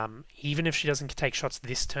 Even if she doesn't take shots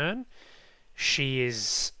this turn,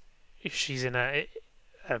 she's in a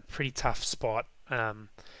pretty tough spot.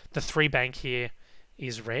 The 3 bank here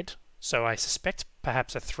is red, so I suspect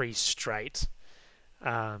perhaps a 3 straight.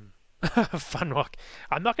 Fun rock.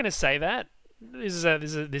 I'm not going to say that. This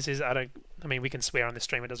is. I mean, we can swear on this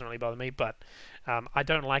stream. It doesn't really bother me, but I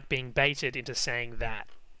don't like being baited into saying that.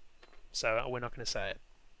 So we're not going to say it.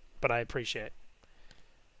 But I appreciate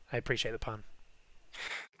the pun.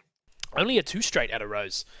 Only a 2 straight out of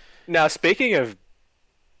Rose. Now, speaking of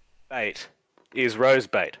bait, is Rose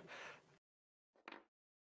bait?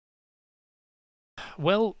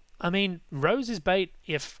 Well, I mean, Rose is bait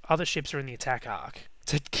if other ships are in the attack arc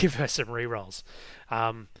to give her some rerolls.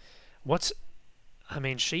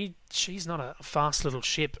 She's not a fast little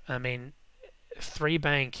ship. I mean, 3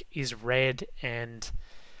 bank is red and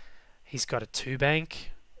he's got a 2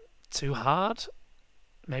 bank, too hard.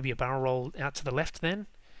 Maybe a barrel roll out to the left then.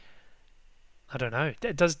 I don't know.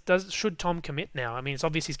 Should Tom commit now? I mean, it's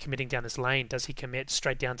obvious he's committing down this lane. Does he commit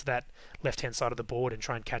straight down to that left-hand side of the board and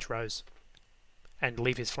try and catch Rose and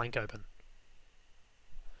leave his flank open?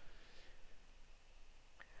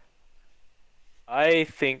 I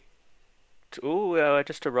think,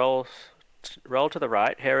 just a roll to the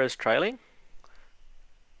right. Hera's trailing.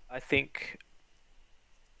 I think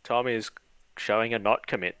Tom is showing a not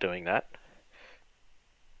commit doing that.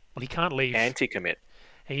 Well, he can't leave. Anti-commit.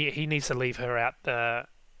 He needs to leave her out the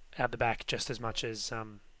back just as much as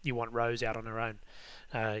you want Rose out on her own.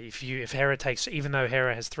 If Hera takes, even though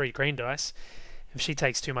Hera has 3 green dice, if she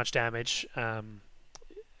takes too much damage,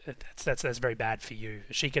 that's very bad for you.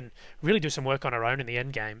 She can really do some work on her own in the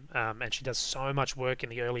end game, and she does so much work in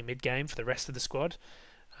the early mid game for the rest of the squad.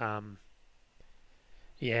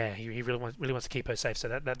 Yeah, he really wants to keep her safe. So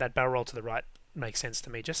that barrel roll to the right makes sense to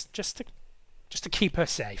me. Just to keep her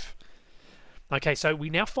safe. Okay, so we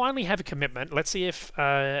now finally have a commitment. Let's see if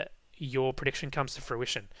your prediction comes to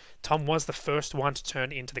fruition. Tom was the first one to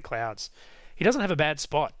turn into the clouds. He doesn't have a bad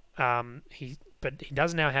spot. But he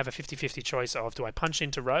does now have a 50-50 choice of, do I punch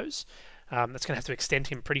into Rose? That's going to have to extend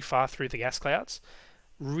him pretty far through the gas clouds.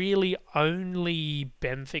 Really, only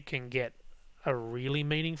Benthic can get a really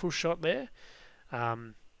meaningful shot there.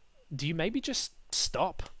 Do you maybe just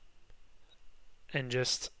stop and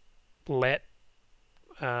just let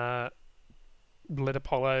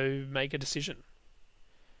Apollo make a decision?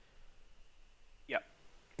 Yep.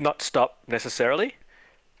 Not stop necessarily.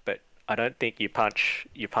 I don't think you punch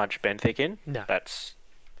Benthic in. No. That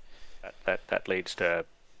leads to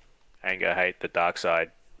anger, hate, the dark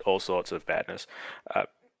side, all sorts of badness.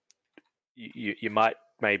 You might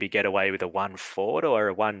maybe get away with a 1 forward or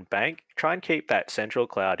a 1 bank. Try and keep that central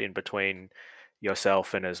cloud in between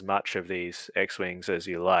yourself and as much of these X-wings as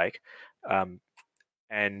you like,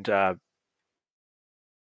 and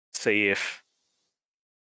see if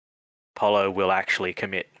Apollo will actually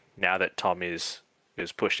commit now that Tom is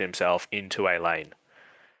pushed himself into a lane.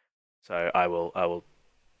 So I'm going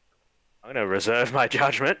to reserve my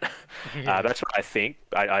judgment. Yeah. That's what I think.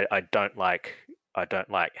 I don't like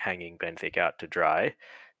hanging Benthic out to dry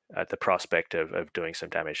at the prospect of doing some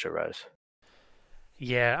damage to Rose.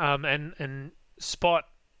 Yeah, and Spot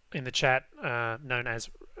in the chat,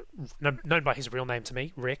 known by his real name to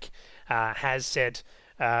me, Rick, has said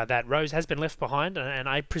that Rose has been left behind, and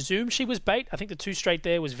I presume she was bait. I think the two straight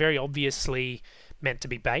there was very obviously meant to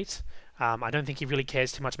be bait. I don't think he really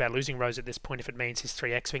cares too much about losing Rose at this point if it means his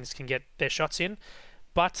three X-Wings can get their shots in.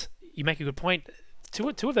 But you make a good point. Two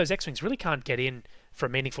of those X-Wings really can't get in for a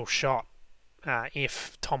meaningful shot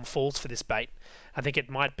if Tom falls for this bait. I think it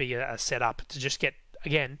might be a setup to just get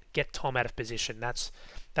Tom out of position. That's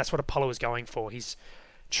what Apollo is going for. He's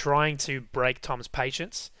trying to break Tom's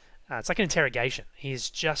patience. It's like an interrogation. He's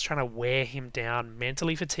just trying to wear him down,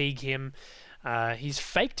 mentally fatigue him. He's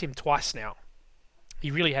faked him twice now. He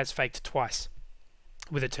really has faked twice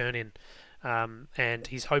with a turn in. And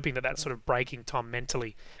he's hoping that that's sort of breaking Tom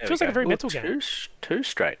mentally. It feels like a very mental game. Two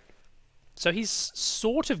straight. So he's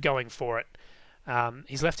sort of going for it.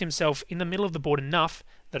 He's left himself in the middle of the board enough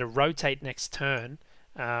that a rotate next turn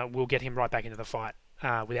will get him right back into the fight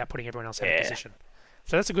without putting everyone else out of position.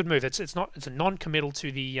 So that's a good move. It's a non-committal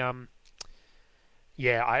to the. I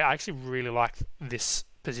actually really like this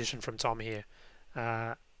position from Tom here.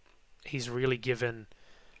 He's really given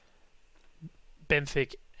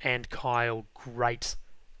Benthic and Kyle great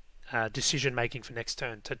decision making for next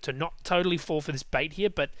turn to not totally fall for this bait here,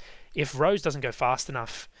 but if Rose doesn't go fast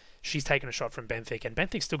enough, she's taken a shot from Benthic, and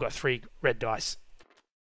Benthic's still got 3 red dice.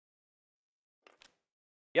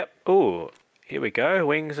 Yep. Ooh, here we go.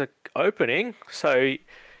 Wings are opening. So,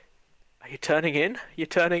 are you turning in? You're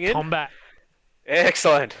turning in? Combat.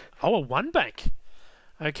 Excellent. Oh, a 1 bank.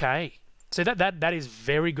 Okay. So that is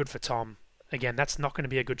very good for Tom. Again, that's not going to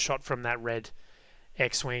be a good shot from that red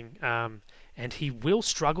X-Wing. And he will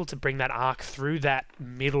struggle to bring that arc through that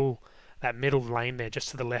middle lane there, just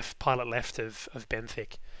to the left, pilot left of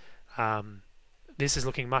Benthic. This is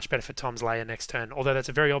looking much better for Tom's layer next turn. Although that's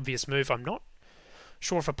a very obvious move, I'm not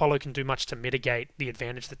sure if Apollo can do much to mitigate the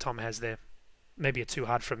advantage that Tom has there. Maybe a too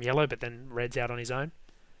hard from yellow, but then red's out on his own.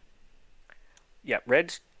 Yeah,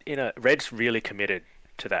 red's really committed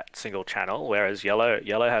to that single channel, whereas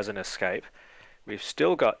yellow has an escape. We've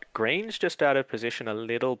still got green's just out of position a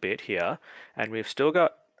little bit here, and we've still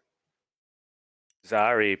got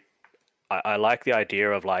Zari. I like the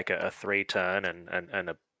idea of like a 3-turn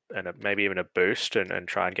and maybe even a boost and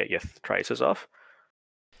try and get your traces off.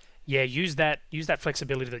 Yeah, use that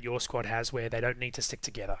flexibility that your squad has where they don't need to stick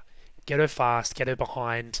together. Get her fast, get her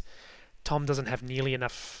behind. Tom doesn't have nearly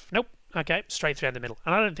enough. Nope. Okay, straight through the middle.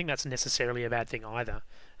 And I don't think that's necessarily a bad thing either.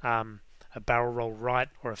 A barrel roll right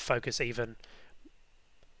or a focus even.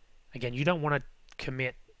 Again, you don't want to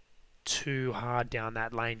commit too hard down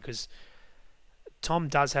that lane because Tom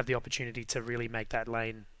does have the opportunity to really make that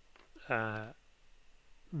lane work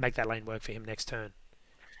for him next turn,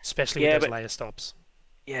 especially with those layer stops.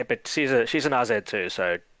 Yeah, but she's an RZ too,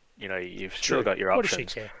 so you've still got your options. What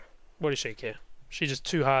does she care? What does she care? She just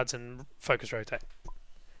 2 hards and focus rotate.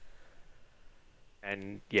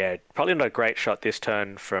 And yeah, probably not a great shot this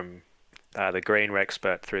turn from the green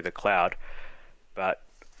Rexpert through the cloud, but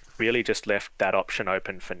really just left that option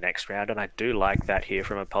open for next round. And I do like that here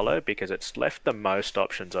from Apollo because it's left the most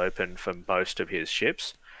options open for most of his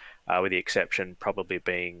ships, with the exception probably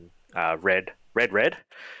being Red,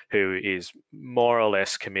 who is more or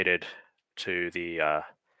less committed to the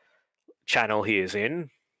channel he is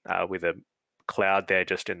in, with a cloud there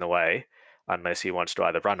just in the way, unless he wants to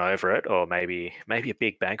either run over it or maybe a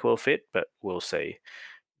big bank will fit, but we'll see.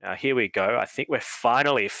 Now here we go. I think we're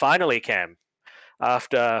finally, Cam,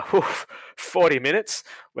 after 40 minutes,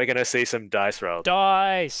 we're going to see some dice roll.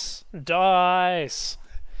 Dice.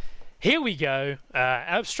 Here we go.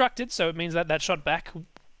 Obstructed, so it means that shot back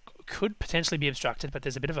could potentially be obstructed, but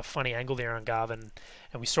there's a bit of a funny angle there on Garvin,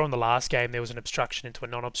 and we saw in the last game there was an obstruction into a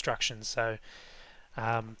non-obstruction, so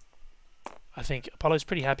I think Apollo's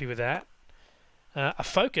pretty happy with that. A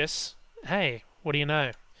focus, hey, what do you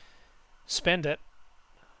know? Spend it.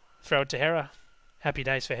 Throw it to Hera. Happy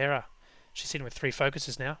days for Hera. She's sitting with 3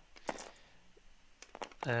 focuses now.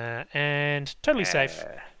 And totally safe.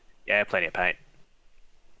 Yeah, plenty of paint.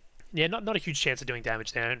 Yeah, not a huge chance of doing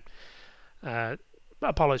damage there.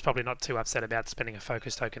 Apollo's probably not too upset about spending a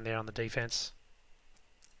focus token there on the defense.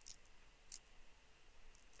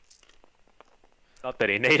 Not that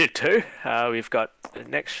he needed to. We've got the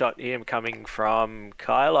next shot here coming from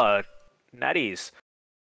Kyla Natties.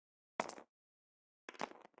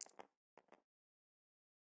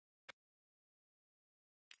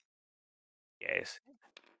 Yes.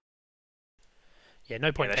 Yeah,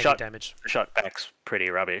 no point taking damage. The shot back's pretty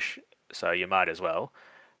rubbish, so you might as well.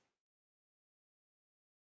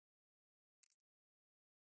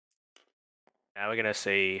 Now we're going to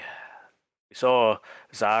see We saw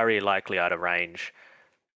Zari likely out of range,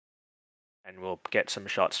 and we'll get some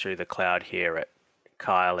shots through the cloud here at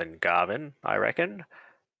Kyle and Garvin, I reckon.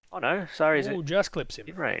 Oh no, Zari's Ooh, just clips him.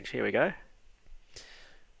 in range. Here we go.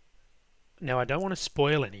 Now, I don't want to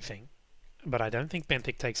spoil anything, but I don't think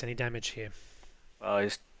Benthic takes any damage here. Well,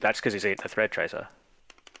 that's because he's eaten the thread tracer.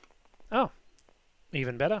 Oh,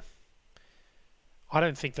 even better. I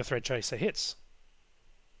don't think the thread tracer hits.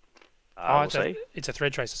 We'll see. It's a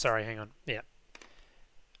thread tracer, sorry, hang on. Yeah.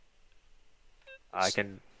 I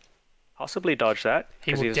can possibly dodge that.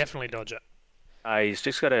 He will definitely dodge it. He's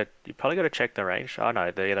just got to... You probably got to check the range. Oh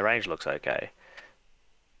no, the range looks okay.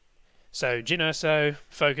 So, Jin Urso,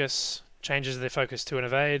 focus, changes the focus to an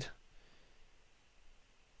evade,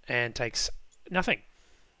 and takes nothing.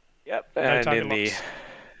 Yep, No and target in locks.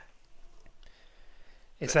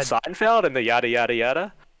 It's the that Seinfeld and the yada yada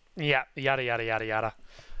yada. Yeah, yada yada yada yada.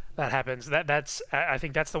 That happens. That's I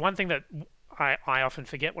think that's the one thing that I often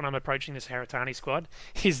forget when I'm approaching this Haratani squad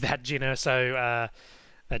is that Jin Urso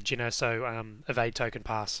evade token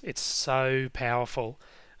pass. It's so powerful,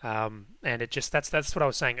 and it just that's what I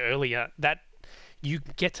was saying earlier. That you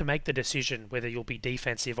get to make the decision whether you'll be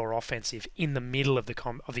defensive or offensive in the middle of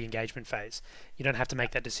the engagement phase. You don't have to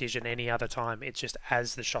make that decision any other time. It's just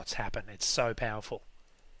as the shots happen. It's so powerful.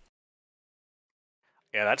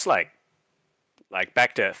 Yeah, that's like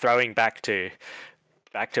back to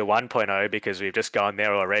 1.0 because we've just gone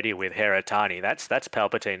there already with Haratani. That's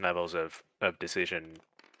Palpatine levels of decision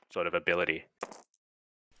sort of ability.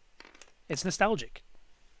 It's nostalgic.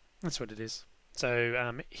 That's what it is.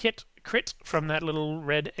 So hit crit from that little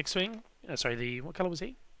red X-wing. What color was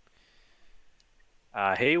he?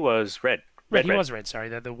 He was red. Red. He was red. Sorry,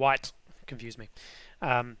 the white confused me.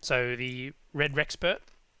 So the red Rexpert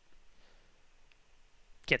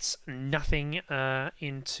gets nothing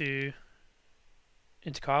into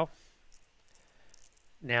Kyle.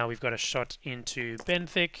 Now we've got a shot into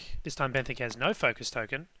Benthic. This time Benthic has no focus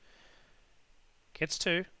token. Gets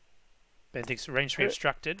 2. Benthic's range 3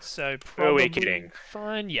 obstructed, so probably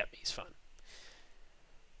fine. Yep, he's fine.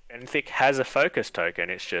 Benthic has a focus token,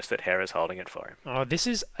 it's just that Hera's holding it for him. Oh, this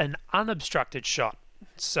is an unobstructed shot.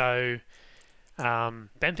 So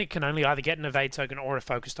Benthic can only either get an evade token or a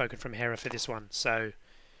focus token from Hera for this one. So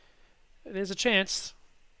there's a chance.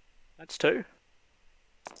 That's 2.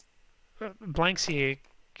 Blanks here.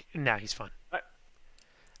 No, he's fine.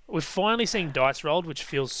 We're finally seeing dice rolled, which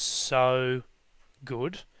feels so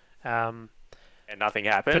good. And nothing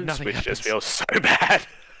happens, which happens. just feels so bad.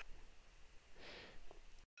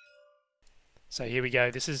 So here we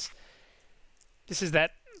go. This is the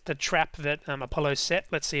trap that Apollo set.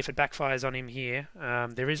 Let's see if it backfires on him here.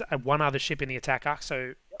 There is one other ship in the attack arc,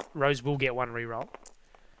 so Rose will get 1 reroll.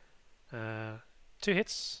 2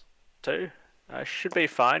 hits. 2. Should be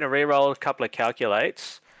fine. A reroll, a couple of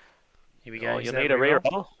calculates. Here we go. You need a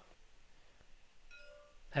reroll.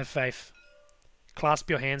 Have faith. Clasp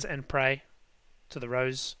your hands and pray to the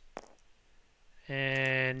Rose.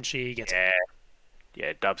 And she gets it.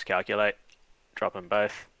 Yeah, dubs calculate. Drop them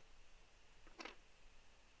both.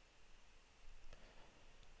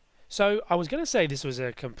 So I was going to say this was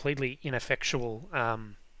a completely ineffectual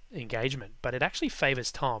engagement, but it actually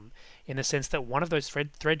favours Tom in the sense that one of those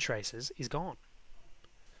thread tracers is gone.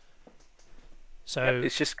 So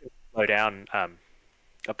it's just going to slow down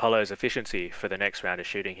Apollo's efficiency for the next round of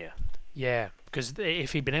shooting here. Yeah, because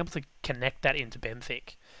if he'd been able to connect that into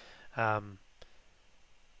Benthic,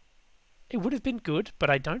 it would have been good, but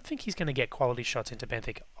I don't think he's going to get quality shots into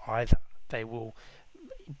Benthic either. They will...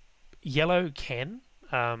 Yellow can,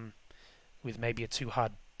 with maybe a too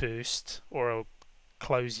hard boost or a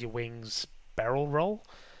close your wings barrel roll,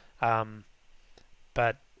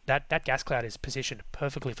 but that gas cloud is positioned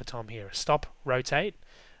perfectly for Tom here. Stop, rotate.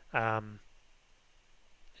 It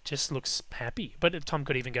just looks happy. But Tom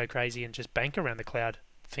could even go crazy and just bank around the cloud,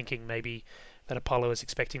 thinking maybe that Apollo is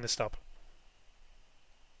expecting the stop.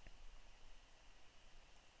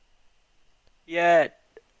 Yeah,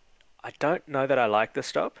 I don't know that I like the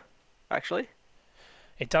stop, actually.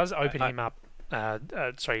 It does open him up.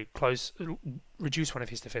 Reduce one of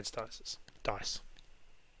his defense dice.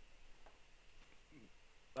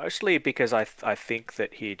 Mostly because I think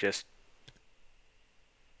that he just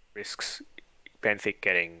risks Benthic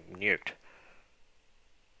getting nuked.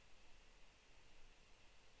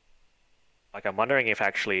 Like, I'm wondering if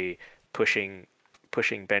actually pushing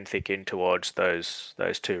Benthic in towards those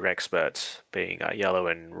 2 Rexperts, being yellow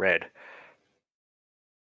and red,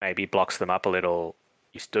 maybe blocks them up a little.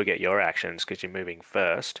 You still get your actions because you're moving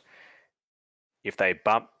first. If they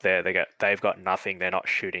bump there, they've got nothing. They're not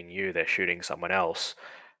shooting you. They're shooting someone else.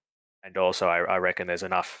 And also, I reckon there's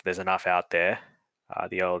enough out there,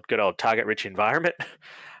 the old good old target rich environment,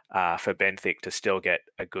 for Benthic to still get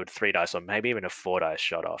a good 3 dice or maybe even a 4 dice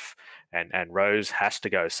shot off. And Rose has to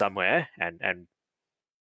go somewhere and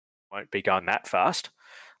won't be going that fast.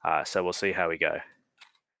 So we'll see how we go.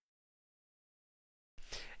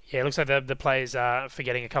 Yeah, it looks like the players are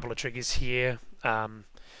forgetting a couple of triggers here.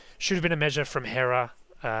 Should have been a measure from Hera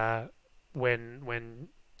when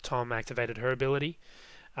Tom activated her ability.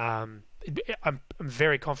 I'm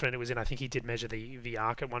very confident it was in. I think he did measure the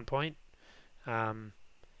arc at one point. But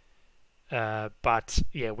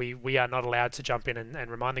yeah, we are not allowed to jump in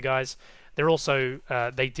and remind the guys. They're also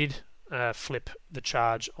they did flip the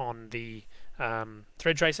charge on the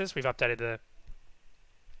thread tracers. We have updated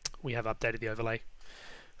the overlay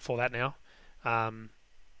for that now.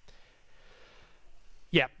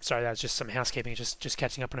 Yeah, sorry, that was just some housekeeping. Just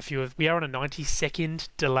catching up on a few of. We are on a 90-second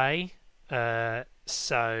delay,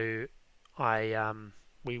 so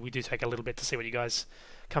we do take a little bit to see what you guys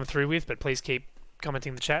come through with, but please keep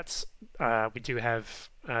commenting the chats. We do have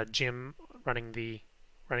Jim running the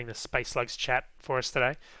Space Slugs chat for us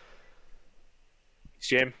today. Thanks,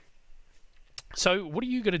 Jim. So, what are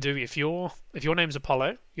you going to do if your name's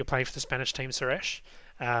Apollo? You're playing for the Spanish team, Suresh.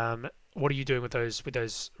 What are you doing with those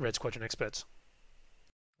Red Squadron experts?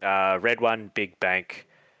 Red 1, big bank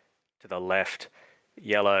to the left.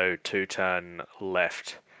 Yellow 2-turn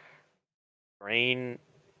left. Green.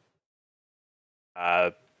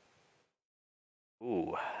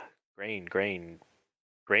 Green.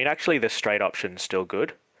 Actually, the straight option's still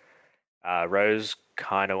good. Rose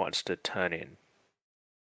kind of wants to turn in.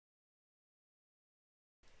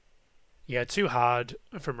 Yeah, too hard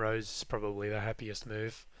from Rose is probably the happiest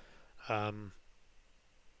move.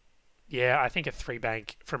 Yeah, I think a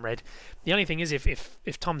 3-bank from Red. The only thing is,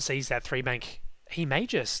 if Tom sees that 3-bank, he may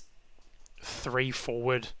just 3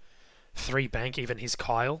 forward, 3-bank even his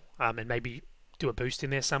Kyle, and maybe do a boost in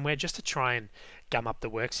there somewhere just to try and gum up the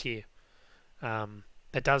works here.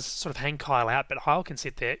 That does sort of hang Kyle out, but Kyle can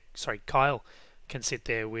sit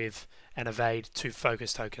there with an evade, 2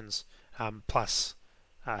 focus tokens, plus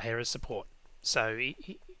Hera's support. So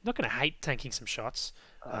he's not going to hate tanking some shots.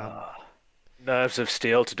 Nerves of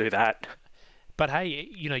steel to do that. But hey,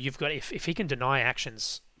 you've got if he can deny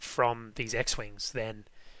actions from these X-wings, then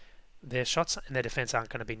their shots and their defense aren't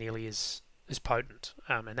going to be nearly as potent,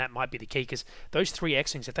 and that might be the key, because those 3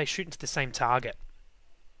 X-wings, if they shoot into the same target,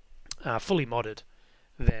 fully modded,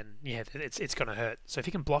 then yeah, it's going to hurt. So if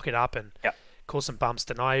he can block it up and cause some bumps,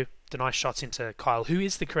 deny shots into Kyle, who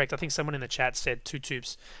is the correct. I think someone in the chat said 2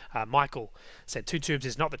 tubes. Michael said 2 tubes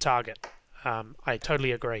is not the target. I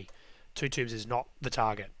totally agree. 2 tubes is not the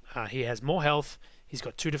target. He has more health. He's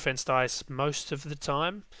got 2 defense dice most of the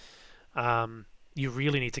time. You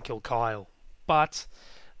really need to kill Kyle, but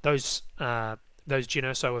those Jyn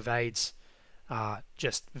Erso evades are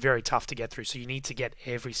just very tough to get through. So you need to get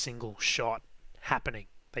every single shot happening.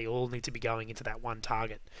 They all need to be going into that one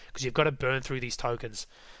target, because you've got to burn through these tokens.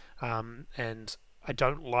 And I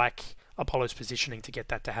don't like Apollo's positioning to get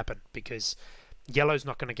that to happen, because Yellow's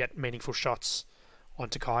not going to get meaningful shots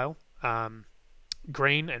onto Kyle.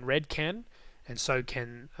 Green and Red can, and so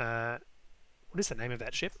can what is the name of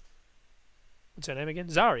that ship? What's her name again?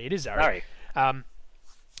 Zari. It is Zari.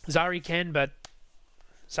 Zari can, but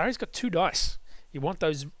Zari's got 2 dice. You want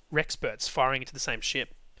those Rexperts firing into the same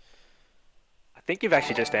ship. I think you've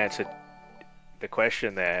actually just answered the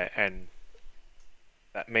question there, and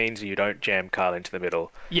that means you don't jam Kyle into the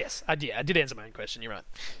middle. Yes, I did answer my own question. You're right.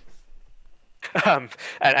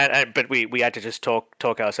 But we had to just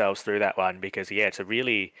talk ourselves through that one, because it's a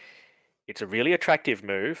really attractive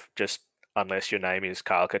move, just unless your name is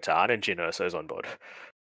Kyle Katarn and Jyn Erso's on board,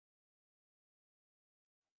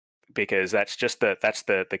 because that's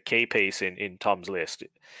the key piece in Tom's list.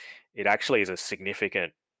 It actually is a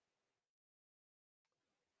significant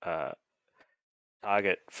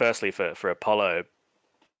target, firstly for Apollo,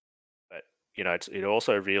 but it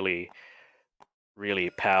also really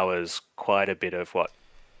powers quite a bit of what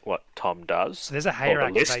Tom does. So there's a Hera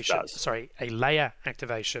activation. Sorry, a Leia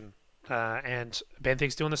activation, and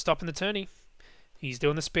Benthic's doing the stop and the tourney. He's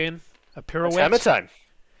doing the spin, a pirouette. It's hammer time.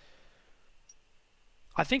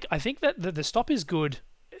 I think that the stop is good.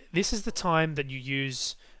 This is the time that you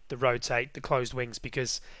use the rotate, the closed wings,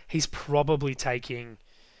 because he's probably taking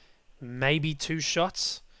maybe 2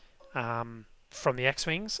 shots from the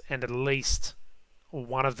X-wings, and at least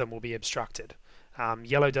one of them will be obstructed.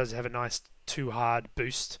 Yellow does have a nice 2 hard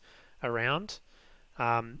boost around.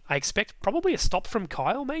 I expect probably a stop from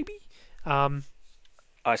Kyle, maybe.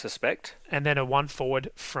 I suspect, and then a 1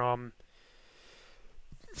 forward from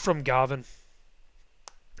Garvin.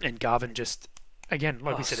 And Garvin just, again,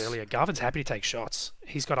 like we said earlier, Garvin's happy to take shots.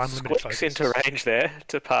 He's got unlimited Squeaks focus. into range there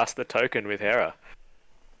to pass the token with Hera.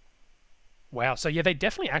 Wow. So yeah, they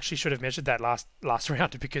definitely actually should have measured that last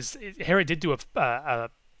round, because Hera did do a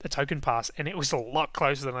token pass, and it was a lot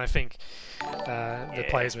closer than I think the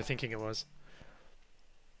players were thinking it was.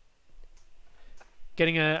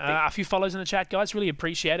 Getting a few follows in the chat, guys. Really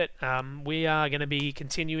appreciate it. We are going to be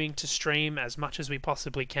continuing to stream as much as we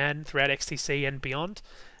possibly can throughout XTC and beyond.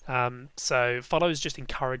 So follows just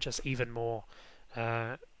encourage us even more.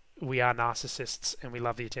 We are narcissists, and we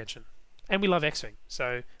love the attention. And we love X-Wing.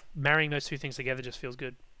 So marrying those two things together just feels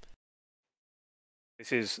good.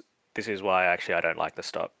 This is why actually I don't like the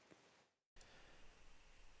stop.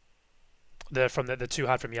 From the too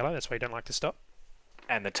hard from yellow. That's why you don't like to stop.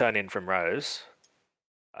 And the turn in from Rose.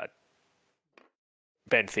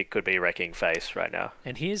 Benthic could be wrecking face right now.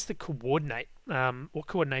 And here's the coordinate. What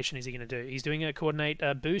coordination is he going to do? He's doing a coordinate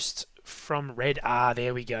boost from red. Ah,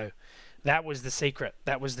 there we go. That was the secret.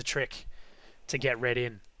 That was the trick to get red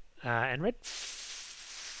in. And red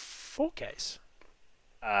 4Ks.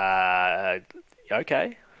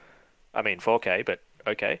 Okay. I mean 4K, but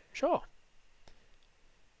okay. Sure.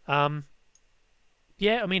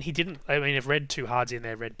 Yeah, I mean, he didn't... I mean, if red too hard's in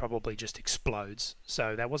there, red probably just explodes.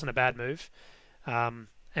 So that wasn't a bad move. And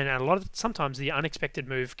sometimes the unexpected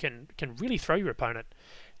move can really throw your opponent.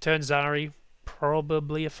 Turn Zari,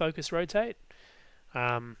 probably a focus rotate.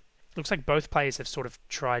 Looks like both players have sort of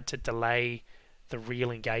tried to delay the real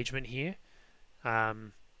engagement here.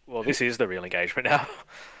 Well, this is the real engagement now.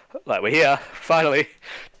 Like, we're here, finally.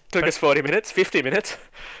 Took us 40 minutes, 50 minutes.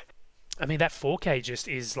 I mean, that 4K just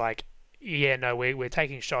is like, yeah, no, we're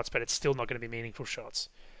taking shots, but it's still not going to be meaningful shots.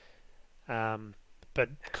 But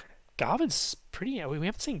Garvin's pretty... we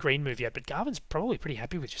haven't seen green move yet, but Garvin's probably pretty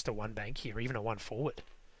happy with just a one bank here, even a one forward.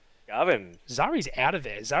 Garvin... Zari's out of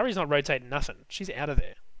there. Zari's not rotating nothing. She's out of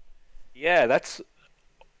there. Yeah, that's...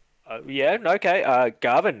 yeah, okay.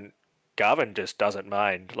 Garvin just doesn't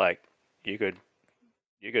mind. Like, you could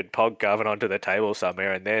pog Garvin onto the table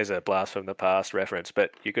somewhere, and there's a blast from the past reference,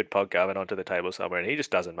 but you could pog Garvin onto the table somewhere, and he just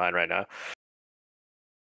doesn't mind right now.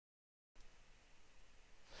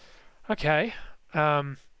 Okay.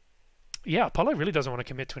 Yeah, Apollo really doesn't want to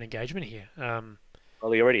commit to an engagement here.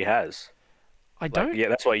 Well, he already has. I don't... Yeah,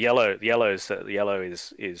 that's why yellow is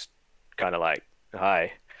kind of like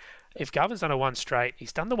high. If Garvin's done a one straight,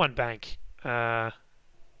 he's done the one bank. Oh,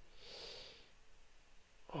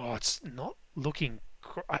 it's not looking...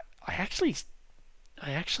 I actually...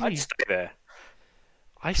 I'd stay there.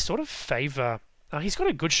 I sort of favour... he's got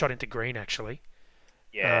a good shot into green, actually.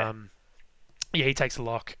 Yeah. Yeah, he takes a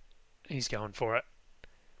lock. He's going for it.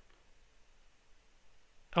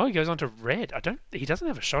 Oh, he goes on to red. He doesn't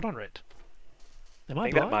have a shot on red. Am I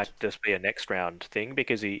think blind? that might just be a next round thing,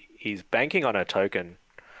 because he's banking on a token.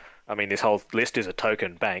 I mean, this whole list is a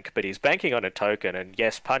token bank, but he's banking on a token, and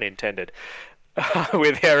yes, pun intended,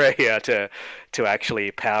 with Hera here to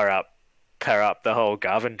actually power up the whole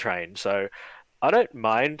Garvin train. So I don't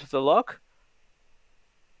mind the lock,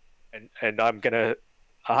 and I'm gonna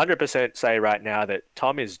 100% say right now that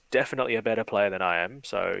Tom is definitely a better player than I am.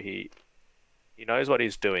 So he knows what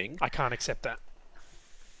he's doing. I can't accept that.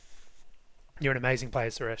 You're an amazing player,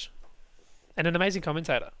 Suresh, and an amazing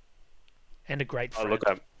commentator, and a great friend. Oh, look,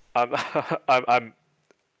 I'm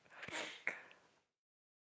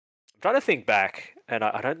trying to think back, and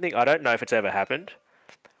I don't know if it's ever happened.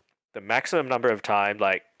 The maximum number of time,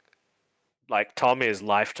 like Tom is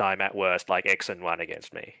lifetime at worst, like X and 1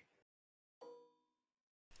 against me.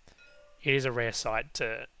 It is a rare sight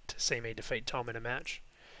to see me defeat Tom in a match.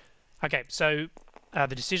 Okay, so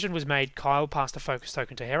the decision was made. Kyle passed a focus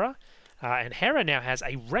token to Hera, and Hera now has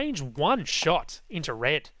a range 1 shot into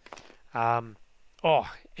red.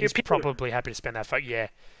 He's probably happy to spend that focus. Yeah.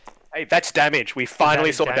 Hey, that's damage. We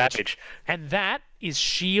finally saw damage. And that is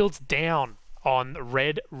shields down on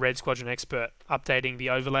Red Squadron Expert. Updating the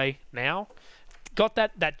overlay now. Got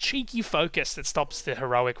that cheeky focus that stops the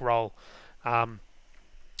heroic roll. That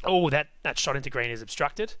shot into green is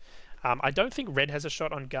obstructed. I don't think red has a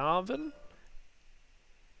shot on Garvin.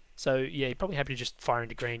 So, yeah, you're probably happy to just fire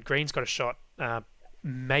into green. Green's got a shot.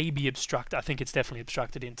 Maybe obstruct. I think it's definitely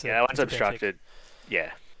obstructed into... Yeah, that one's obstructed.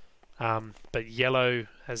 Yeah. But yellow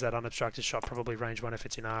has that unobstructed shot, probably range 1 if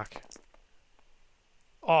it's in arc.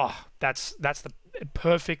 Oh, that's the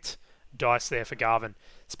perfect dice there for Garvin.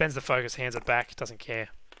 Spends the focus, hands it back, doesn't care.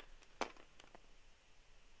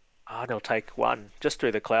 Oh, they'll take 1 just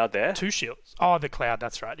through the cloud there. 2 shields. Oh, the cloud,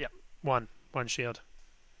 that's right. Yep. 1 shield.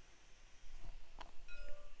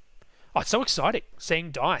 Oh, it's so exciting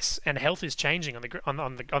seeing dice and health is changing on the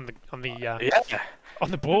Yeah.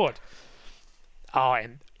 on the board. Oh,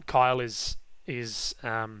 and Kyle is this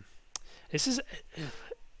is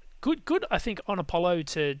good. I think on Apollo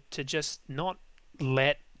to just not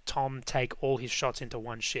let Tom take all his shots into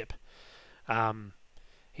one ship.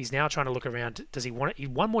 He's now trying to look around. Does he want it?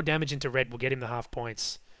 One more damage into red will get him the half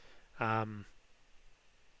points.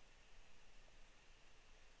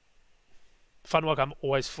 Funwalk, I'm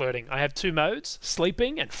always flirting. I have 2 modes,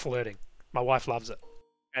 sleeping and flirting. My wife loves it.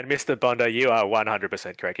 And Mr. Bondo, you are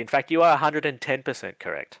 100% correct. In fact, you are 110%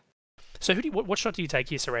 correct. So what shot do you take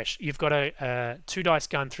here, Suresh? You've got a 2 dice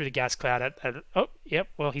gun through the gas cloud oh, yep,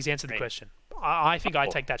 well, he's answered the question. I think I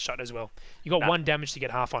take that shot as well. You got 1 damage to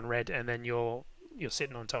get half on red, and then you're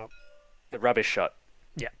sitting on top. The rubbish shot.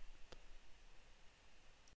 Yeah.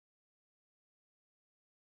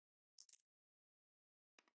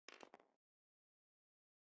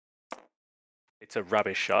 It's a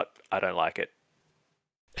rubbish shot. I don't like it.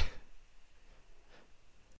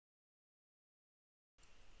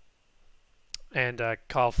 And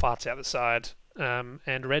Kyle farts out the side,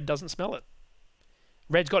 and red doesn't smell it.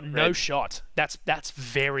 Red's got no shot. That's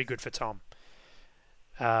very good for Tom.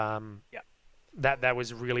 Yeah. That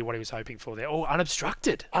was really what he was hoping for there. Oh,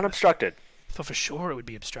 unobstructed. Unobstructed. I thought for sure it would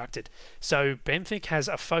be obstructed. So Benthic has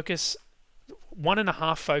a focus,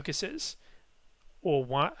 1.5 focuses, or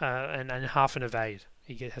one and half an evade.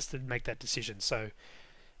 He has to make that decision. So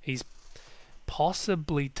he's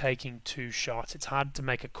possibly taking 2 shots. It's hard to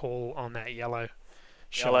make a call on that yellow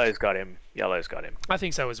shot. Yellow's got him. Yellow's got him. I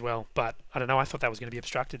think so as well, but I don't know. I thought that was going to be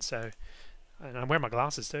obstructed, so... And I'm wearing my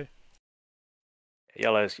glasses too.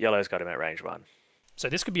 Yellow's got him at range 1. So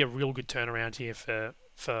this could be a real good turnaround here for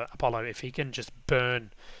Apollo if he can just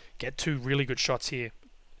get 2 really good shots here.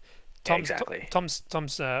 Exactly. Tom's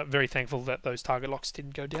very thankful that those target locks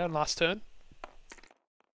didn't go down last turn.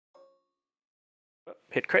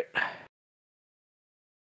 Hit crit.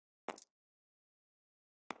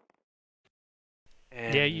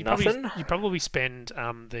 And yeah, you nothing. probably spend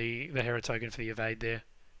the hero token for the evade there,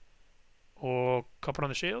 or cop it on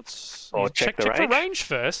the shields. Or check the range. For range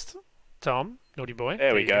first, Tom, naughty boy.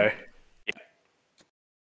 There we go. Yeah.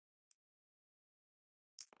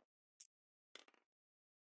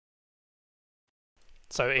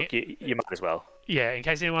 So look, you might as well. Yeah, in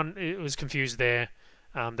case anyone was confused there,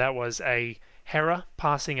 that was a Hera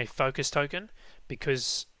passing a focus token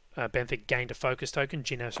because Benthic gained a focus token.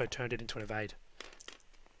 Jin also turned it into an evade.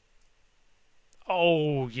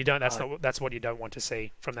 Oh, you don't. That's what you don't want to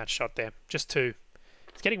see from that shot there. Just 2.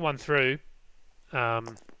 It's getting 1 through,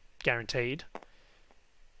 guaranteed.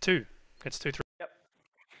 2. Gets 2 through. Yep.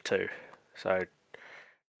 2. So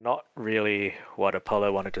not really what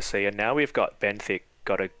Apollo wanted to see. And now we've got Benthic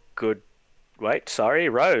got a good. Wait, sorry,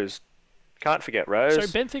 Rose. Can't forget Rose. So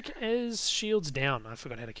Benthic is shields down. I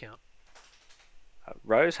forgot how to count.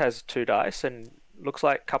 Rose has 2 dice and looks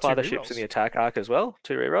like a couple other ships in the attack arc as well.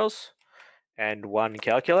 2 rerolls. And 1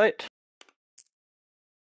 calculate.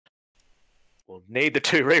 We'll need the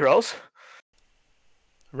 2 rerolls.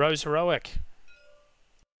 Rose heroic.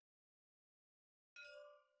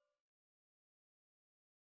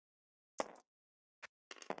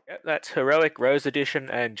 Yep, that's heroic Rose edition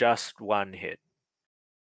and just 1 hit.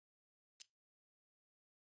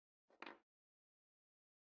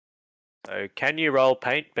 So can you roll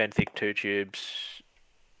paint Benthic 2 tubes?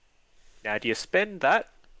 Now do you spend that?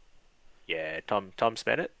 Yeah, Tom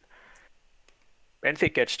spent it.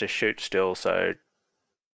 Benthic gets to shoot still, so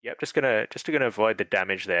yep, just gonna avoid the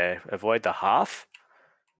damage there. Avoid the half.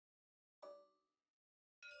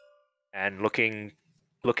 And looking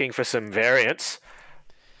for some variance.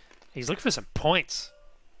 He's looking for some points.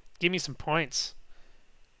 Give me some points.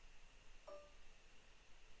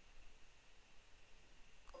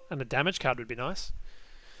 And the damage card would be nice.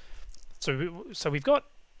 So we've got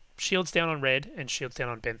shields down on red and shields down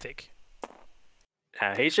on Benthic.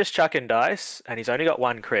 He's just chucking dice, and he's only got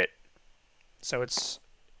 1 crit. So it's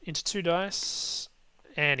into 2 dice,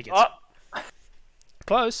 and he gets it.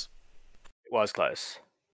 Close. It was close.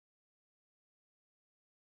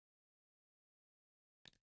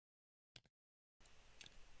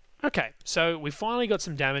 Okay, so we finally got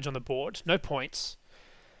some damage on the board. No points.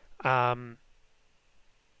 Yeah,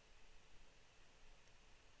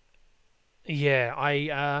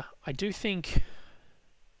 I do think...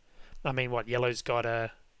 I mean, what, yellow's got a...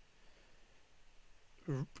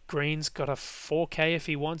 Green's got a 4k if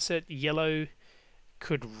he wants it. Yellow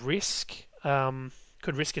could risk a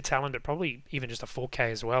talent, but probably even just a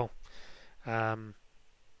 4k as well.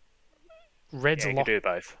 Red's do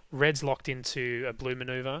both. Red's locked into a blue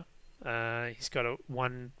maneuver. He's got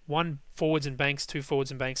one forwards and banks, two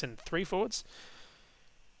forwards and banks, and three forwards.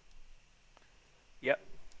 Yep.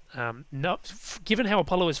 No, given how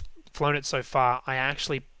Apollo has flown it so far, I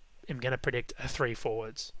actually am going to predict a three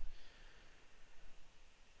forwards.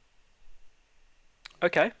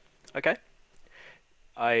 Okay. Okay.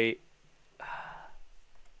 I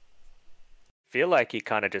feel like you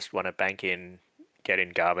kind of just want to bank in, get in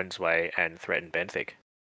Garvin's way, and threaten Benthic.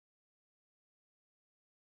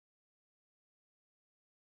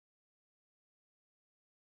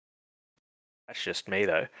 That's just me,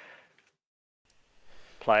 though.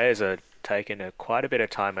 Players are taking quite a bit of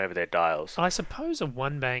time over their dials. I suppose the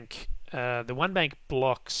one bank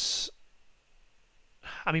blocks.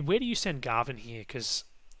 I mean, where do you send Garvin here? Because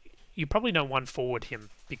you probably don't one forward him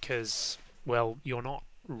because, well, you're not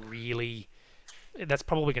really. That's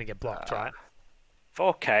probably going to get blocked, right?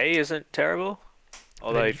 4K isn't terrible.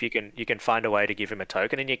 Although Then- if you can find a way to give him a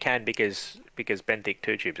token, and you can because Benthic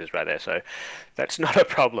 2 tubes is right there, so that's not a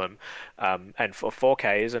problem. And for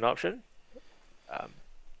 4K is an option.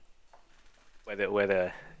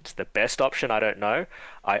 Whether it's the best option, I don't know.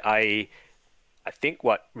 I think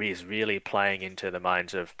what is really playing into the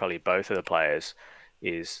minds of probably both of the players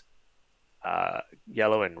is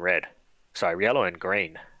yellow and red. Sorry, yellow and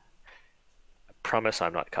green. I promise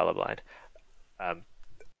I'm not colorblind.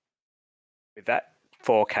 With that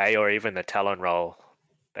 4K or even the Talon roll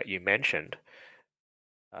that you mentioned,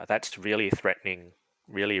 that's really threatening,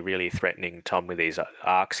 really threatening Tom with these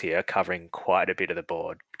arcs here, covering quite a bit of the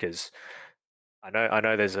board. Because I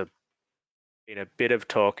know there's been a bit of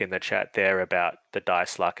talk in the chat there about the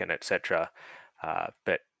dice luck and etc.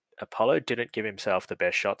 But Apollo didn't give himself the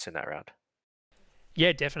best shots in that round.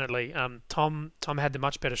 Yeah, definitely. Tom had the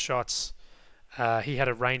much better shots. He had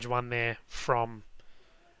a range one there from.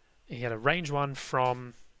 He had a range one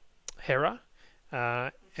from Hera,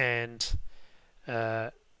 and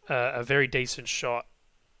a very decent shot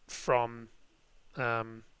from.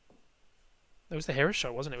 It was the Hera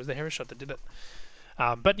shot, wasn't it? It was the Hera shot that did it.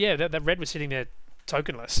 But yeah, that red was sitting there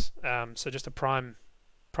tokenless. So just a prime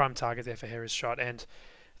target there for Hera's shot, and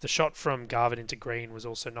the shot from Garvin into green was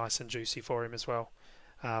also nice and juicy for him as well.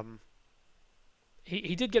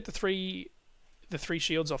 He did get the three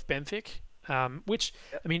shields off Benthic, which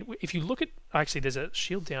I mean, if you look at actually, there's a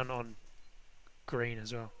shield down on green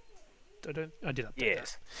as well. I did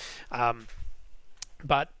update that.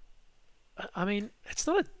 But I mean, it's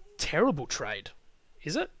not a terrible trade,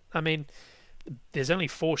 is it? I mean, there's only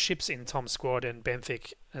 4 ships in Tom's squad, and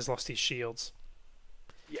Benthic has lost his shields.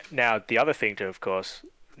 Yeah. Now, the other thing to, of course,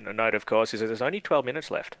 note, of course, is that there's only 12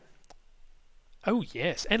 minutes left. Oh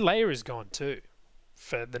yes, and Leia is gone too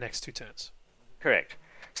for the next 2 turns. Correct.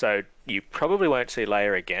 So you probably won't see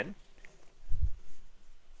Leia again.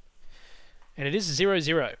 And it is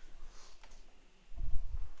 0-0.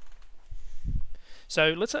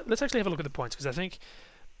 So let's actually have a look at the points, because I think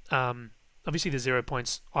obviously there's 0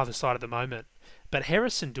 points either side at the moment, but Hera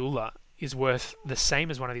Syndulla is worth the same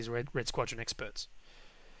as one of these Red Squadron experts.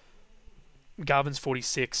 Garvin's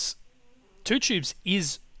 46. 2 Tubes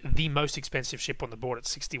is the most expensive ship on the board at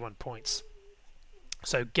 61 points.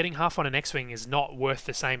 So getting half on an X-Wing is not worth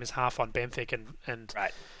the same as half on Benthic, and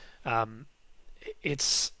Right.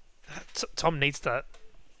 it's Tom needs to,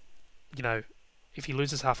 if he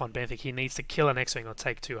loses half on Benthic, he needs to kill an X-Wing or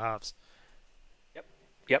take 2 halves.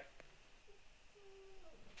 Yep.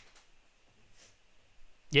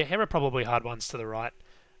 Yeah, Hera probably hard ones to the right.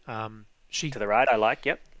 She To the right, I like.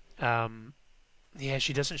 Yep. yeah,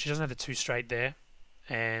 she doesn't have the 2 straight there,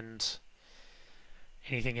 and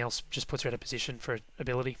anything else just puts her out of position for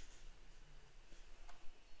ability.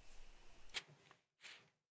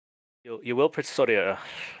 You will sort of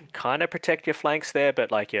kind of protect your flanks there,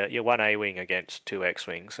 but like your 1 A-wing against 2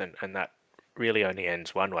 X-wings, and that really only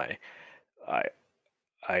ends one way.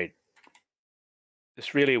 I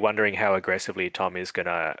just really wondering how aggressively Tom is going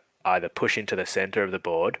to either push into the center of the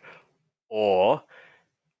board or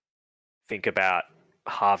think about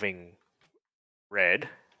halving red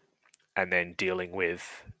and then dealing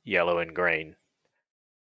with yellow and green.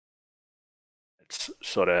 It's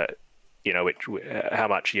sort of, how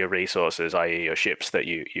much your resources, i.e. your ships, that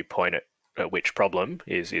you point at which problem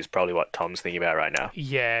is probably what Tom's thinking about right now.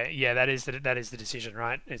 Yeah, that is the decision,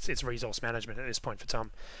 right? It's resource management at this point for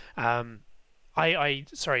Tom.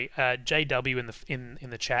 JW in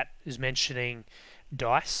the chat is mentioning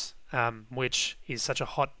dice, which is such a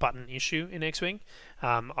hot button issue in X-Wing.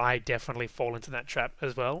 I definitely fall into that trap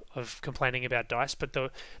as well of complaining about dice, but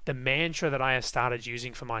the mantra that I have started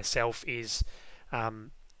using for myself is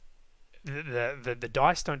the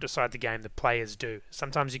dice don't decide the game, the players do.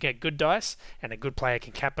 Sometimes you get good dice, and a good player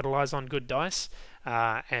can capitalize on good dice,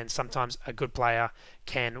 and sometimes a good player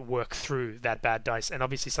can work through that bad dice, and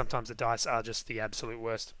obviously sometimes the dice are just the absolute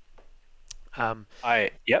worst.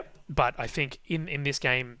 Yep. But I think in this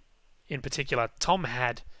game in particular, Tom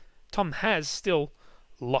has still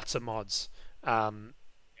lots of mods.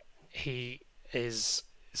 He is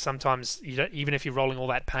sometimes, even if you're rolling all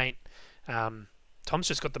that paint, Tom's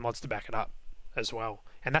just got the mods to back it up as well.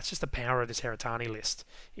 And that's just the power of this Heratani list,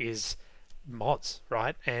 is mods,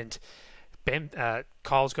 right? And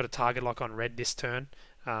Kyle's got a target lock on red this turn.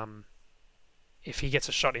 If he gets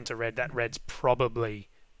a shot into red, that red's probably,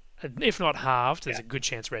 if not halved, there's a good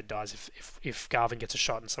chance red dies if Garvin gets a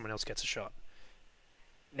shot and someone else gets a shot.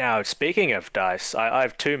 Now, speaking of dice, I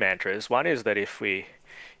have two mantras. One is that if we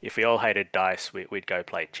all hated dice, we'd go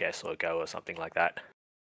play chess or Go or something like that.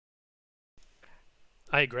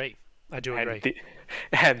 I agree. I do agree.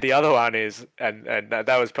 And the other one is, and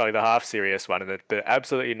that was probably the half serious one, and the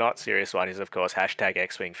absolutely not serious one is, of course, hashtag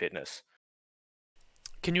X-Wing Fitness.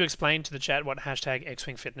 Can you explain to the chat what hashtag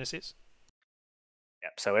X-Wing Fitness is?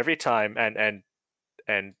 Yep. So every time, I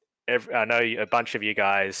know a bunch of you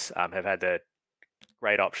guys have had the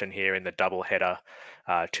great option here in the double header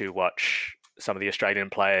to watch some of the Australian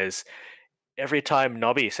players. Every time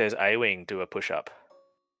Nobby says A-Wing, do a push-up.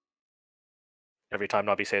 Every time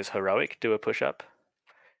Nobby says heroic, do a push-up.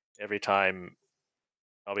 Every time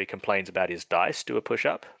Nobby complains about his dice, do a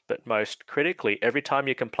push-up. But most critically, every time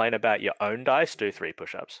you complain about your own dice, do 3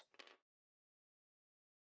 push-ups.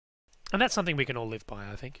 And that's something we can all live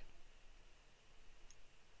by, I think.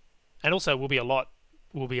 And also, we'll be a lot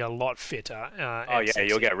fitter. Oh yeah,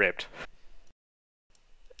 you'll get ripped.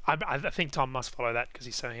 I think Tom must follow that because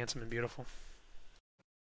he's so handsome and beautiful.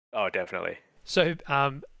 Oh, definitely. So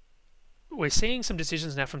we're seeing some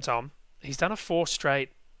decisions now from Tom. He's done a 4 straight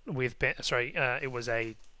with it was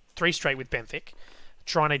a 3 straight with Benthic,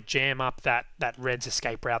 trying to jam up that Red's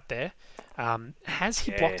escape route there. Has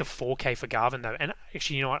he blocked a 4K for Garvin though? And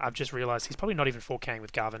actually, you know what? I've just realised he's probably not even 4King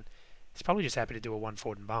with Garvin. He's probably just happy to do a 1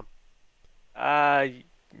 forward and bump. That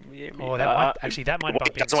might bump into...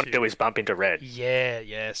 What he doesn't want to do is bump into red.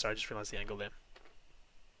 Yeah. So I just realised the angle there.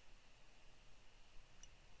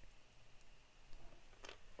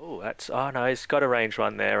 Oh, no, he's got a range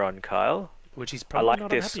one there on Kyle. Which he's probably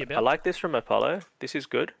not unhappy about. I like this from Apollo. This is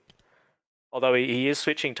good. Although he is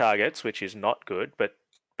switching targets, which is not good, but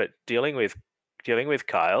dealing with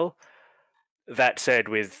Kyle. That said,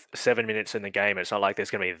 with 7 minutes in the game, it's not like there's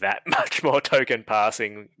going to be that much more token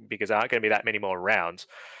passing because there aren't going to be that many more rounds.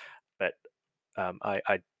 But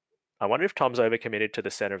I wonder if Tom's overcommitted to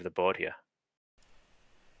the center of the board here.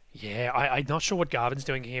 Yeah, I'm not sure what Garvin's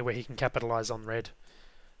doing here where he can capitalize on red.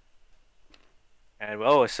 And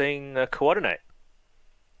well, we're seeing a coordinate.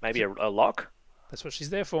 Maybe a lock. That's what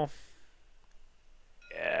she's there for.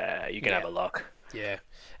 Yeah, you can have a lock. Yeah,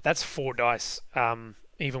 that's 4 dice.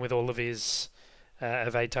 Even with all of his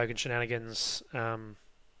evade token shenanigans,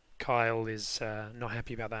 Kyle is not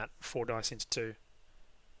happy about that. 4 dice into 2.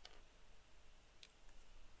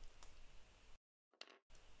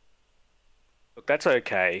 Look, that's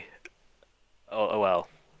okay. Oh well,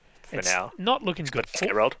 for now. It's not looking good.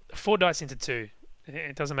 4 dice into 2.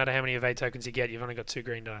 It doesn't matter how many evade tokens you get. You've only got 2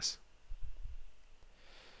 green dice.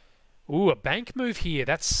 Ooh, a bank move here.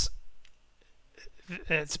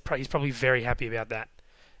 He's probably very happy about that.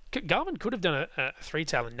 Garvin could have done a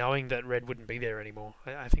 3-tail and knowing that red wouldn't be there anymore.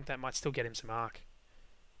 I think that might still get him some arc.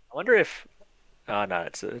 I wonder if... Oh no,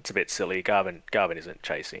 it's a bit silly. Garvin isn't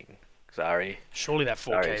chasing Zari. Surely that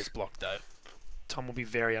 4K is blocked though. Tom will be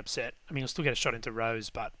very upset. I mean, he'll still get a shot into Rose,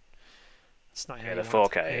 but it's not how the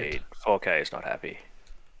 4K is not happy.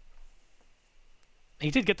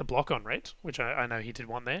 He did get the block on red, which I know he did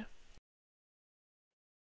want there.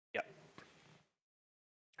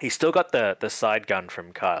 He's still got the side gun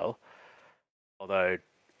from Kyle, although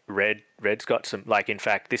Red's got some. Like, in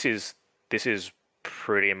fact, this is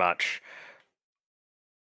pretty much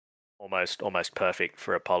almost perfect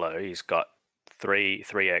for Apollo. He's got three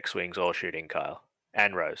X-Wings all shooting Kyle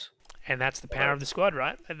and Rose. And that's the power of the squad,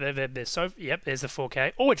 right? They're so... Yep, there's the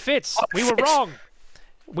 4K. Oh, it fits! We were wrong!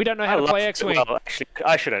 We don't know how to play X-Wing. Well, actually,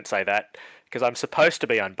 I shouldn't say that, because I'm supposed to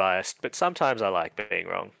be unbiased, but sometimes I like being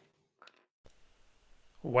wrong.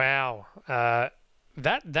 Wow.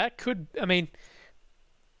 That could... I mean,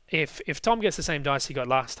 if Tom gets the same dice he got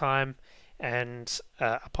last time, and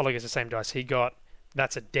Apollo gets the same dice he got,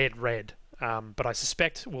 that's a dead red. But I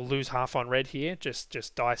suspect we'll lose half on red here,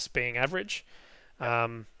 just dice being average.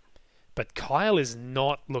 But Kyle is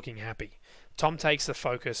not looking happy. Tom takes the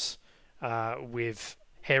focus with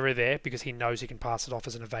Hera there because he knows he can pass it off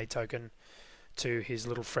as an evade token to his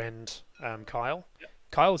little friend Kyle. Yep.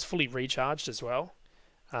 Kyle is fully recharged as well.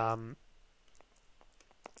 So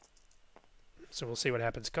we'll see what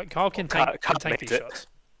happens. Kyle can take these shots.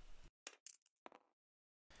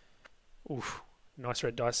 Oof, nice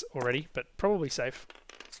red dice already, but probably safe.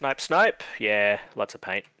 Snipe, snipe. Yeah, lots of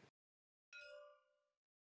paint.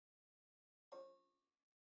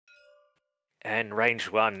 And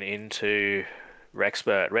range 1 into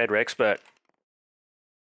Rexpert, red Rexpert.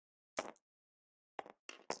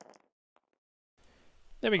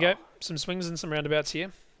 There we go. Some swings and some roundabouts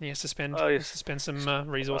here. He has to spend, some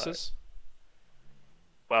resources.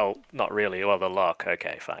 Well, not really. Well, the lock.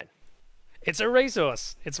 Okay, fine. It's a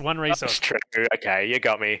resource. It's one resource. That's true. Okay, you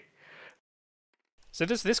got me. So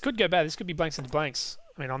this could go bad. This could be blanks into blanks.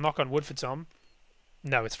 I mean, I'll knock on wood for Tom.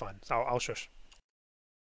 No, it's fine. I'll shush.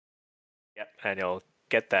 Yep, and you'll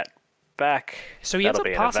get that back. So he ends up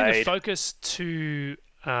passing the focus to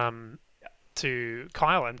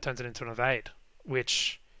Kyle and turns it into an evade,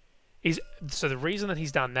 which is so the reason that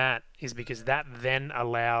he's done that is because that then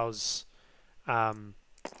allows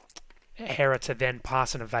Hera to then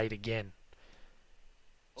pass an evade again.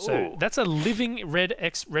 So Ooh. That's a living red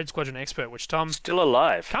squadron expert, which Tom still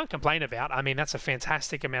alive. Can't complain about. I mean, that's a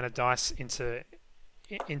fantastic amount of dice into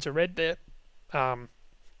red there.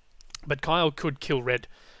 But Kyle could kill red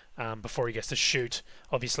before he gets to shoot.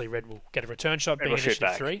 Obviously, red will get a return shot, being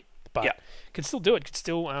initiative 3, but can still do it. Could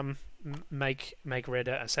still make red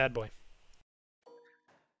a sad boy.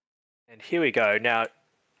 And here we go. Now,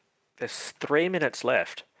 there's 3 minutes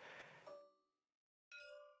left.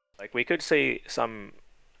 Like, we could see some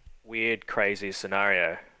weird, crazy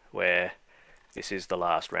scenario where this is the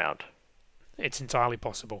last round. It's entirely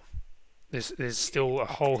possible. There's still a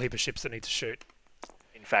whole heap of ships that need to shoot.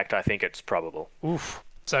 In fact, I think it's probable. Oof.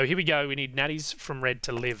 So here we go. We need natties from red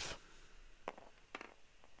to live.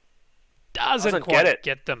 Doesn't quite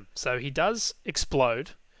get them. So he does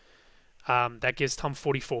explode. That gives Tom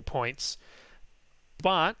 44 points.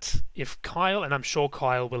 But if Kyle, and I'm sure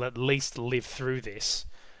Kyle will at least live through this,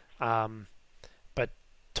 but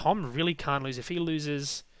Tom really can't lose. If he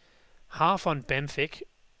loses half on Benthic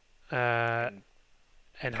and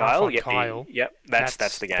half on Kyle,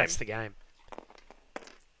 that's the game. That's the game.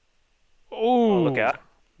 Oh, look out!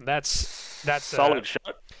 That's solid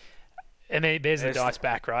shot. And there's the dice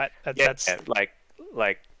back, right? That's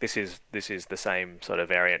like this is the same sort of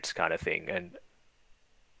variance kind of thing, and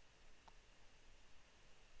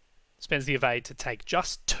spends the evade to take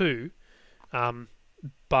just 2,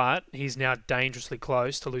 but he's now dangerously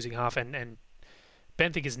close to losing half, and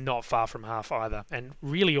Benthic is not far from half either, and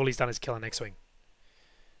really all he's done is kill an X-Wing.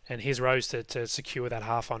 And here's Rose to secure that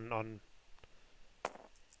half on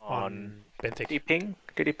Benthic. Did he ping?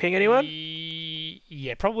 Did he ping anyone?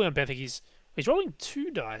 Yeah, probably on Benthic. He's rolling 2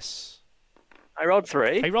 dice. I rolled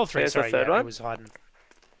 3. He rolled 3. There's sorry, the third one. He was hiding.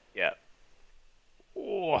 Yeah.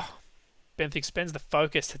 Oh, Benthic spends the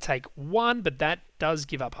focus to take 1, but that does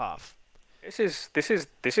give up half. This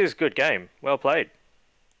is good game. Well played.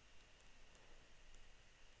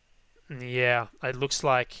 Yeah, it looks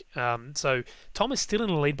like so Tom is still in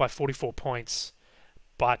the lead by 44 points,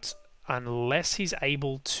 but unless he's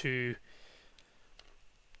able to,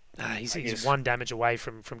 he's 1 damage away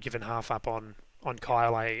from giving half up on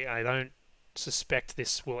Kyle. I don't suspect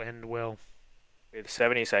this will end well. With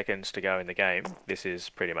 70 seconds to go in the game, this is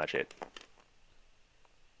pretty much it.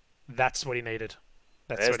 That's what he needed.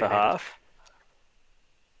 There's the half.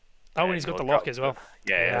 Oh, and he's got the lock as well.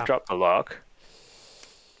 Yeah, drop the lock.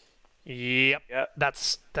 Yep.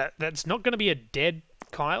 That's not going to be a dead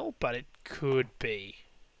Kyle, but it could be.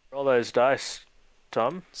 Roll those dice,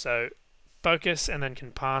 Tom. So focus and then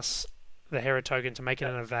can pass the Hera token to make it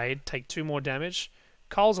an evade. Take 2 more damage.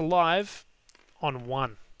 Kyle's alive on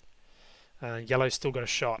 1. Yellow's still got a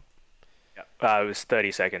shot. Yep. It was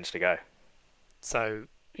 30 seconds to go. So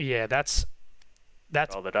yeah, that's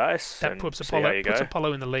roll the dice. That puts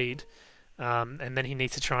Apolo in the lead, and then he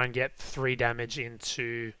needs to try and get 3 damage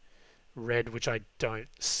into red, which I don't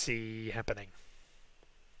see happening.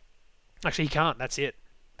 Actually, he can't. That's it.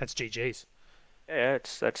 That's GG's. Yeah,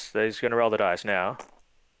 he's going to roll the dice now,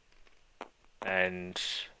 and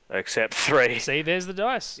accept 3. See, there's the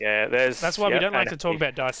dice. Yeah, that's why we don't like to talk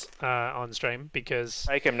about dice on stream, because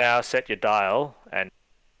take him now. Set your dial and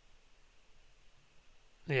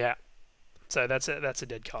yeah. So that's a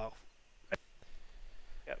dead Kyle.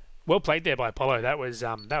 Yep. Well played there by Apollo. That was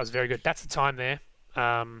very good. That's the time there.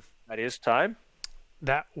 That is time.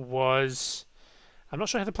 That was. I'm not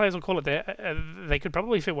sure how the players will call it there. They could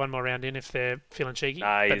probably fit 1 more round in if they're feeling cheeky.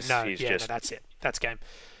 No, that's it. That's game.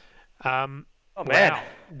 Oh man, Wow,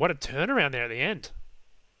 what a turnaround there at the end.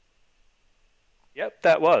 yep,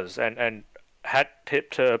 that was, and hat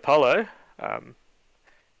tip to Apollo. Um,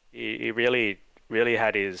 he really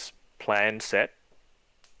had his plan set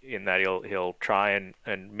in that he'll try and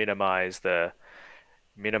minimize that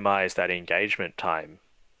engagement time.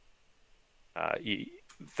 You,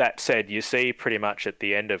 that said, you see pretty much at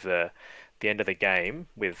the end of the game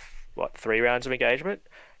with what 3 rounds of engagement.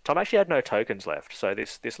 Tom actually had no tokens left, so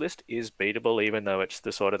this list is beatable, even though it's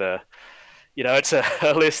the sort of the it's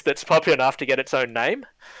a list that's popular enough to get its own name.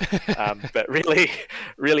 But really,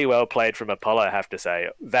 really well played from Apollo, I have to say.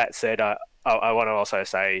 That said, I want to also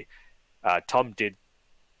say Tom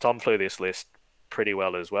flew this list pretty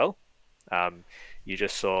well as well. Um, you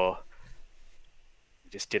just saw,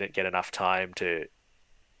 just didn't get enough time to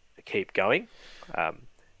keep going. Um,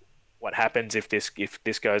 what happens if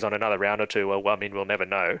this goes on another round or two? Well, I mean, we'll never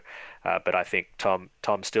know. But I think Tom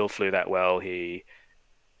still flew that well. He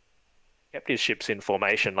kept his ships in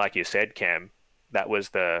formation, like you said, Cam. That was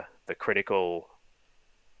the critical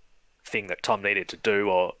thing that Tom needed to do,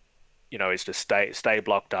 or is to stay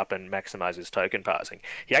blocked up and maximize his token passing.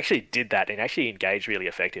 He actually did that and actually engaged really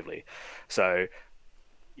effectively. So,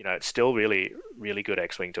 it's still really, really good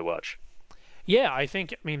X-Wing to watch. Yeah, I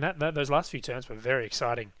mean that those last few turns were very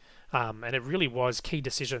exciting, and it really was key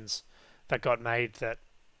decisions that got made that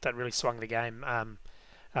really swung the game.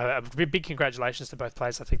 A big congratulations to both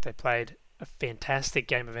players. I think they played a fantastic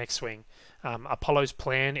game of X-Wing. Apollo's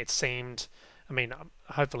plan, it seemed, I mean,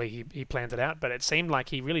 hopefully he planned it out, but it seemed like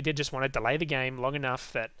he really did just want to delay the game long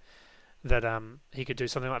enough that he could do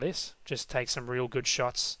something like this, just take some real good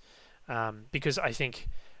shots, because I think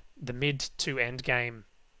the mid to end game,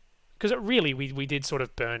 because really we did sort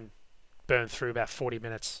of burn through about 40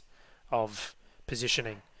 minutes of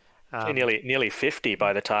positioning. Nearly 50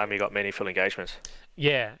 by the time he got meaningful engagements.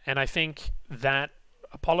 Yeah, and I think that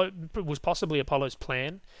Apollo was possibly Apollo's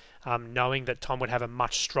plan, knowing that Tom would have a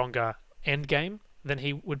much stronger end game than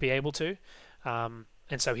he would be able to, and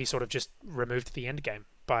so he sort of just removed the end game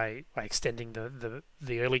by extending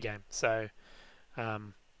the early game. So,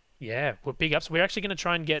 yeah, we're big ups. We're actually going to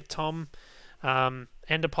try and get Tom and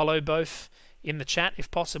Apollo both in the chat if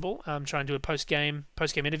possible. Try and do a post game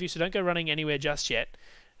interview. So don't go running anywhere just yet.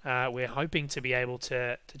 We're hoping to be able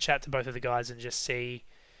to chat to both of the guys and just see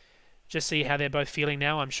how they're both feeling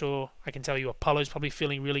now. I'm sure I can tell you Apollo's probably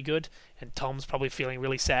feeling really good and Tom's probably feeling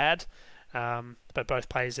really sad. But both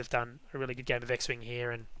players have done a really good game of X-Wing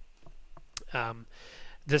here, and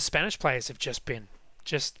the Spanish players have just been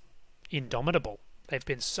indomitable. They've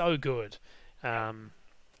been so good.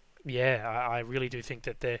 Yeah, I really do think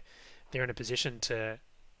that they're in a position to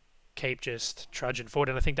keep just trudging forward,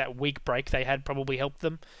 and I think that week break they had probably helped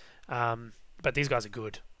them. But these guys are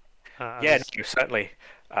good. Yeah, no, certainly.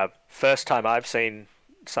 First time I've seen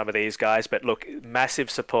some of these guys, but look,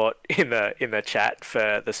 massive support in the chat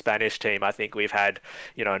for the Spanish team. I think we've had,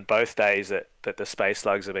 in both days that the Space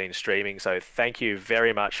Slugs have been streaming. So thank you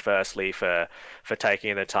very much, firstly, for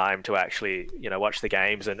taking the time to actually, watch the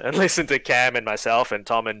games and listen to Cam and myself and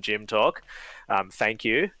Tom and Jim talk. Thank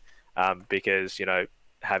you, because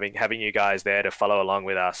having you guys there to follow along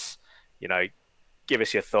with us, give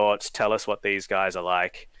us your thoughts, tell us what these guys are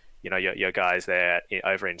like. Your guys there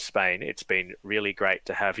over in Spain. It's been really great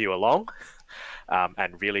to have you along,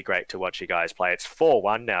 and really great to watch you guys play. It's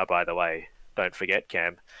 4-1 now, by the way. Don't forget,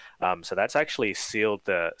 Cam. So that's actually sealed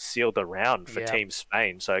the round for Team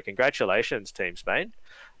Spain. So congratulations, Team Spain.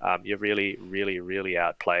 You've really, really, really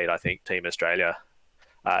outplayed, I think, Team Australia.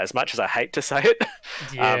 As much as I hate to say it,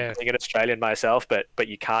 being an Australian myself, but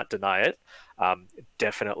you can't deny it.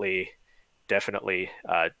 Definitely,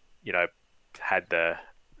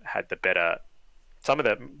 had some of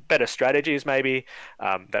the better strategies maybe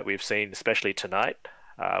that we've seen, especially tonight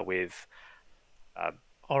with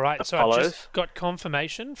all right, so Apollos. I've just got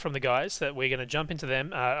confirmation from the guys that we're going to jump into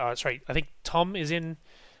them. Sorry, I think Tom is in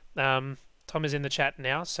the chat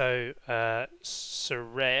now. So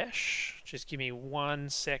Suresh, just give me 1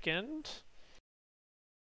 second.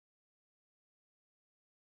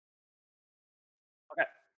 Okay.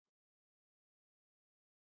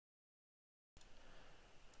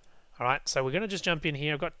 All right, so we're going to just jump in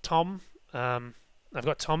here. I've got Tom. I've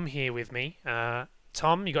got Tom here with me.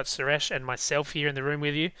 Tom, you got Suresh and myself here in the room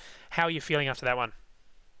with you. How are you feeling after that one?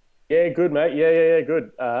 Yeah, good, mate. Yeah,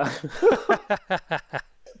 good.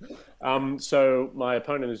 So my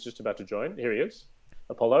opponent is just about to join. Here he is,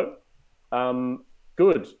 Apollo.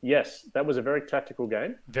 Good. Yes, that was a very tactical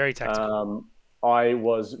game. Very tactical. I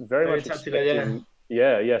was very much tactical, expecting.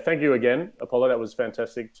 Yeah. Thank you again, Apollo. That was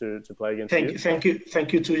fantastic to play against you. Thank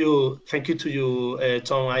you to you,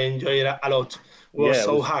 Tom. I enjoyed it a lot. It was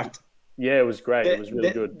so hard. Yeah, it was great. It was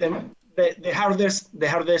really good. The hardest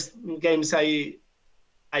games I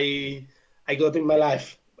got in my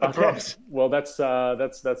life. I promise. Well, that's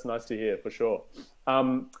nice to hear for sure.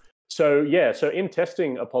 So in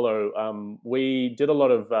testing, Apollo, we did a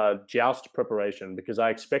lot of joust preparation because I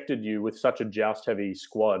expected you with such a joust-heavy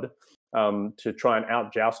squad to try and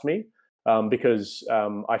out-joust me because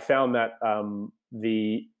I found that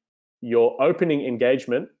your opening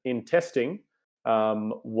engagement in testing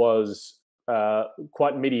was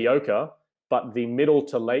quite mediocre, but the middle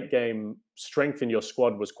to late game strength in your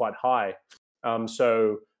squad was quite high.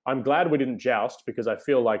 So I'm glad we didn't joust because I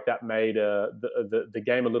feel like that made the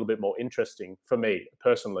game a little bit more interesting for me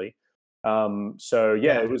personally.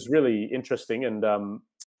 It was really interesting, and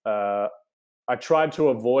I tried to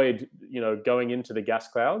avoid going into the gas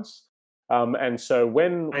clouds. And so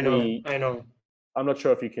when I know. I'm not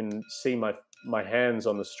sure if you can see my hands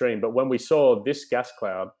on the stream, but when we saw this gas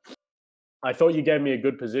cloud, I thought you gave me a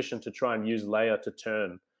good position to try and use Leia to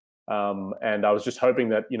turn. And I was just hoping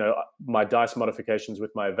that, my dice modifications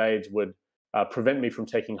with my evades would prevent me from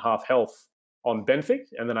taking half health on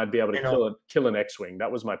Benthic, and then I'd be able to kill an X-Wing.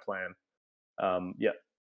 That was my plan.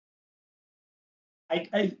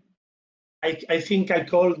 I think I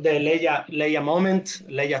called the Leia moment,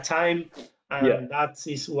 Leia time, and that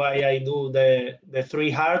is why I do the 3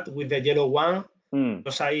 hard with the yellow one.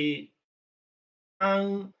 Because I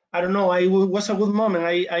don't know, it was a good moment.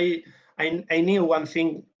 I knew one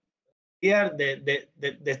thing here,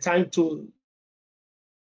 the time to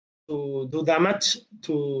do damage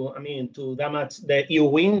to damage the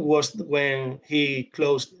U-wing was when he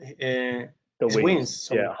closed the wings.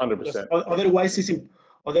 So 100%. Otherwise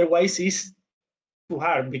it's too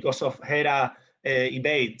hard because of Hera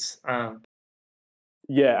evades.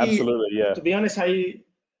 Absolutely. To be honest, I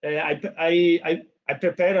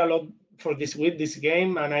prepared a lot for this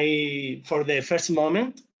game, and for the first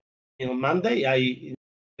moment on Monday,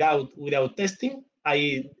 without testing,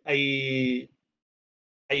 I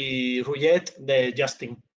reject the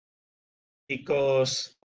justing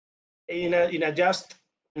because in a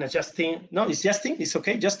justing. No, it's justing. It's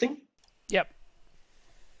okay, justing. Yep.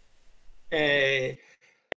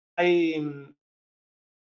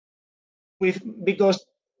 Because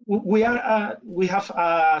we have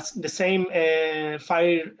the same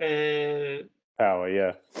fire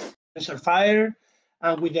power, potential fire,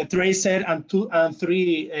 and with the tracer and 2 and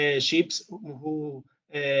 3 ships who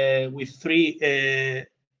with 3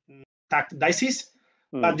 attack dices.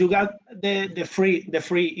 But you got the free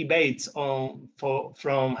evades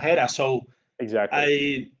from Hera, so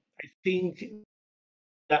exactly. I think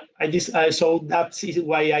that so that's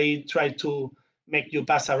why I try to make you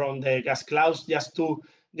pass around the gas clouds, just to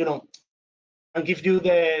and give you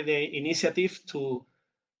the initiative to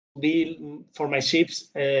be for my ships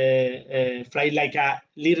fly like a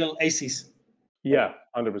little aces.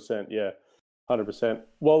 100%. 100%.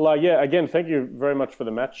 Well, again, thank you very much for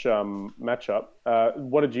the matchup.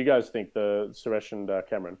 What did you guys think, the Suresh and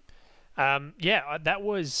Cameron? That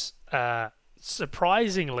was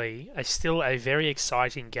surprisingly still a very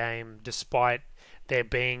exciting game, despite there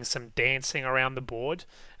being some dancing around the board.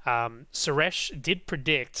 Suresh did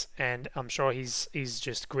predict, and I'm sure he's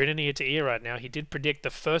just grinning ear to ear right now, he did predict the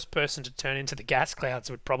first person to turn into the gas clouds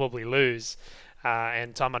would probably lose.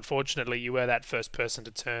 And Tom, unfortunately, you were that first person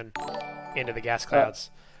to turn into the gas clouds.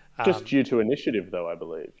 Just due to initiative, though, I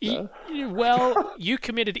believe. No? Well, you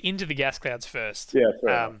committed into the gas clouds first. Yeah,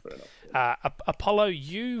 fair enough. Apollo,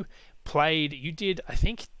 you did, I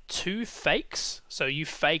think, 2 fakes. So you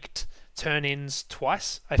faked turn-ins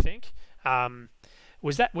twice, I think.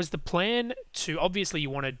 Was the plan to, obviously you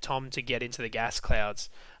wanted Tom to get into the gas clouds,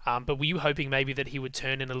 but were you hoping maybe that he would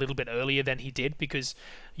turn in a little bit earlier than he did? Because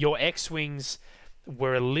your X-Wings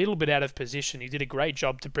were a little bit out of position. You did a great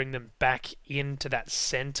job to bring them back into that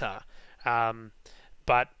center.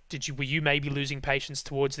 But were you maybe losing patience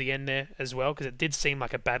towards the end there as well? Because it did seem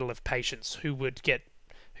like a battle of patience. Who would get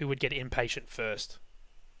impatient first?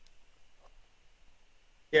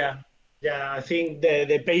 Yeah. I think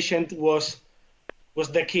the patient was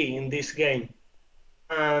the key in this game,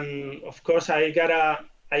 and of course I got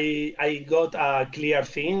a clear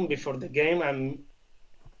thing before the game, and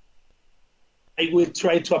I will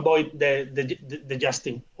try to avoid the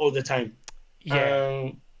justing all the time.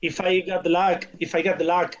 If I got the luck,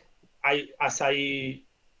 as I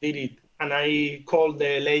did it, and I called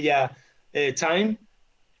the Leia time,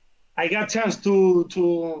 I got chance to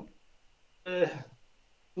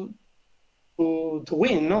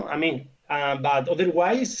win. No, I mean, But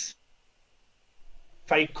otherwise,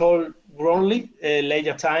 if I call wrongly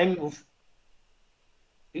later time,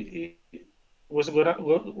 it was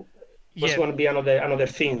gonna be another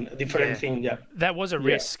thing, a different thing. Yeah, that was a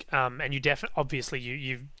risk, and you definitely, obviously,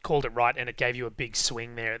 you called it right, and it gave you a big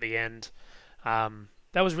swing there at the end.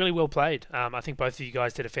 That was really well played. I think both of you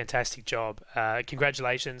guys did a fantastic job.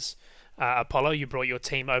 Congratulations, Apollo. You brought your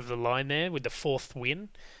team over the line there with the 4th win.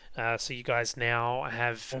 So you guys now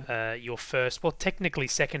have your first, well, technically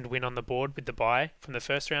second win on the board with the bye from the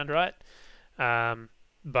first round, right?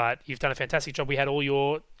 But you've done a fantastic job. We had all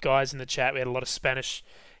your guys in the chat. We had a lot of Spanish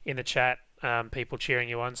in the chat, people cheering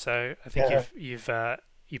you on. So I think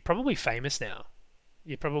you're probably famous now.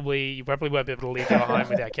 You probably won't be able to leave your home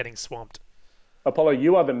without getting swamped. Apollo,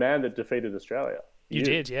 you are the man that defeated Australia. You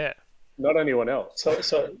did, yeah. Not anyone else. So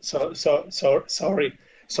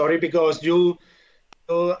sorry, because you.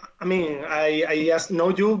 I mean, I just know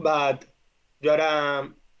you, but you're a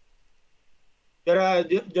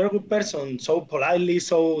good person. So politely,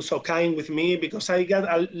 so kind with me, because I got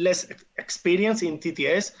a less experience in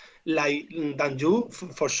TTS than you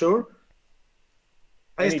for sure.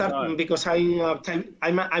 I start because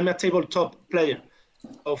I'm a tabletop player.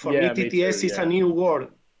 So for me, TTS is a new world.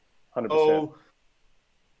 100%.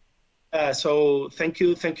 So thank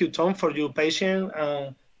you, Tom, for your patience.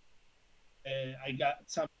 I got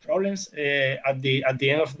some problems at the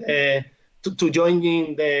end of to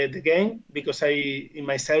joining the game, because in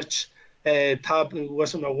my search tab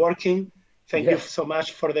was not working. Thank you so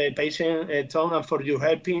much for the patience, Tom, and for your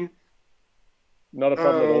helping. Not a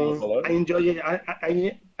problem at all, Apollo. I enjoy it.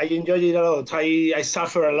 I enjoy it a lot. I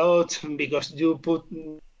suffer a lot because you put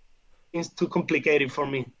things too complicated for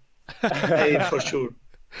me, for sure.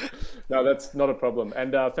 No, that's not a problem.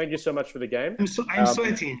 And thank you so much for the game. I'm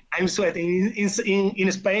sweating. I'm sweating.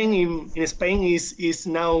 In Spain is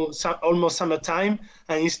now almost summertime,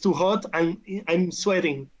 and it's too hot, and I'm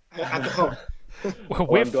sweating at home. Well,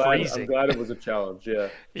 we're freezing. I'm glad it was a challenge. Yeah.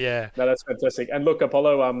 Yeah. No, that's fantastic. And look,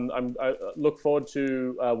 Apollo, I look forward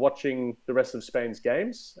to watching the rest of Spain's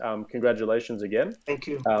games. Congratulations again. Thank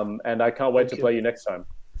you. And I can't wait to play you next time.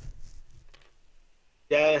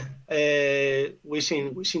 Yeah.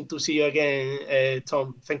 Wishing to see you again,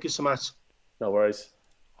 Tom. Thank you so much. No worries.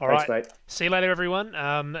 All Thanks, right. mate. See you later, everyone.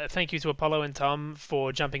 Thank you to Apollo and Tom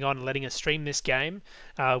for jumping on and letting us stream this game.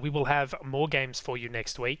 We will have more games for you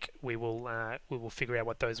next week. We will figure out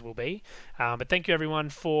what those will be. But thank you, everyone,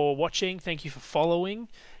 for watching. Thank you for following.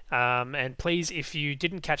 And please, if you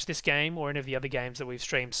didn't catch this game or any of the other games that we've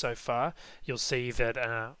streamed so far, you'll see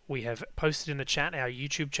that we have posted in the chat our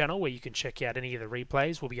YouTube channel where you can check out any of the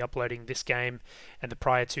replays. We'll be uploading this game and the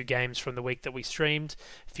prior 2 games from the week that we streamed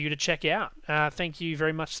for you to check out. Thank you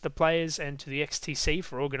very much to the players and to the XTC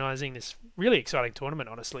for organising this really exciting tournament,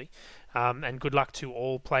 honestly. And good luck to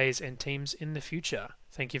all players and teams in the future.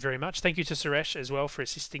 Thank you very much. Thank you to Suresh as well for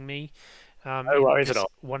assisting me in this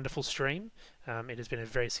wonderful stream. It has been a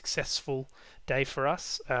very successful day for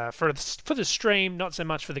us, for the stream, not so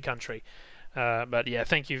much for the country. But yeah,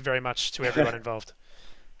 thank you very much to everyone involved.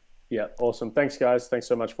 Yeah, awesome. Thanks, guys. Thanks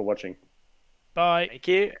so much for watching. Bye. Thank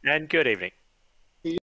you, and good evening.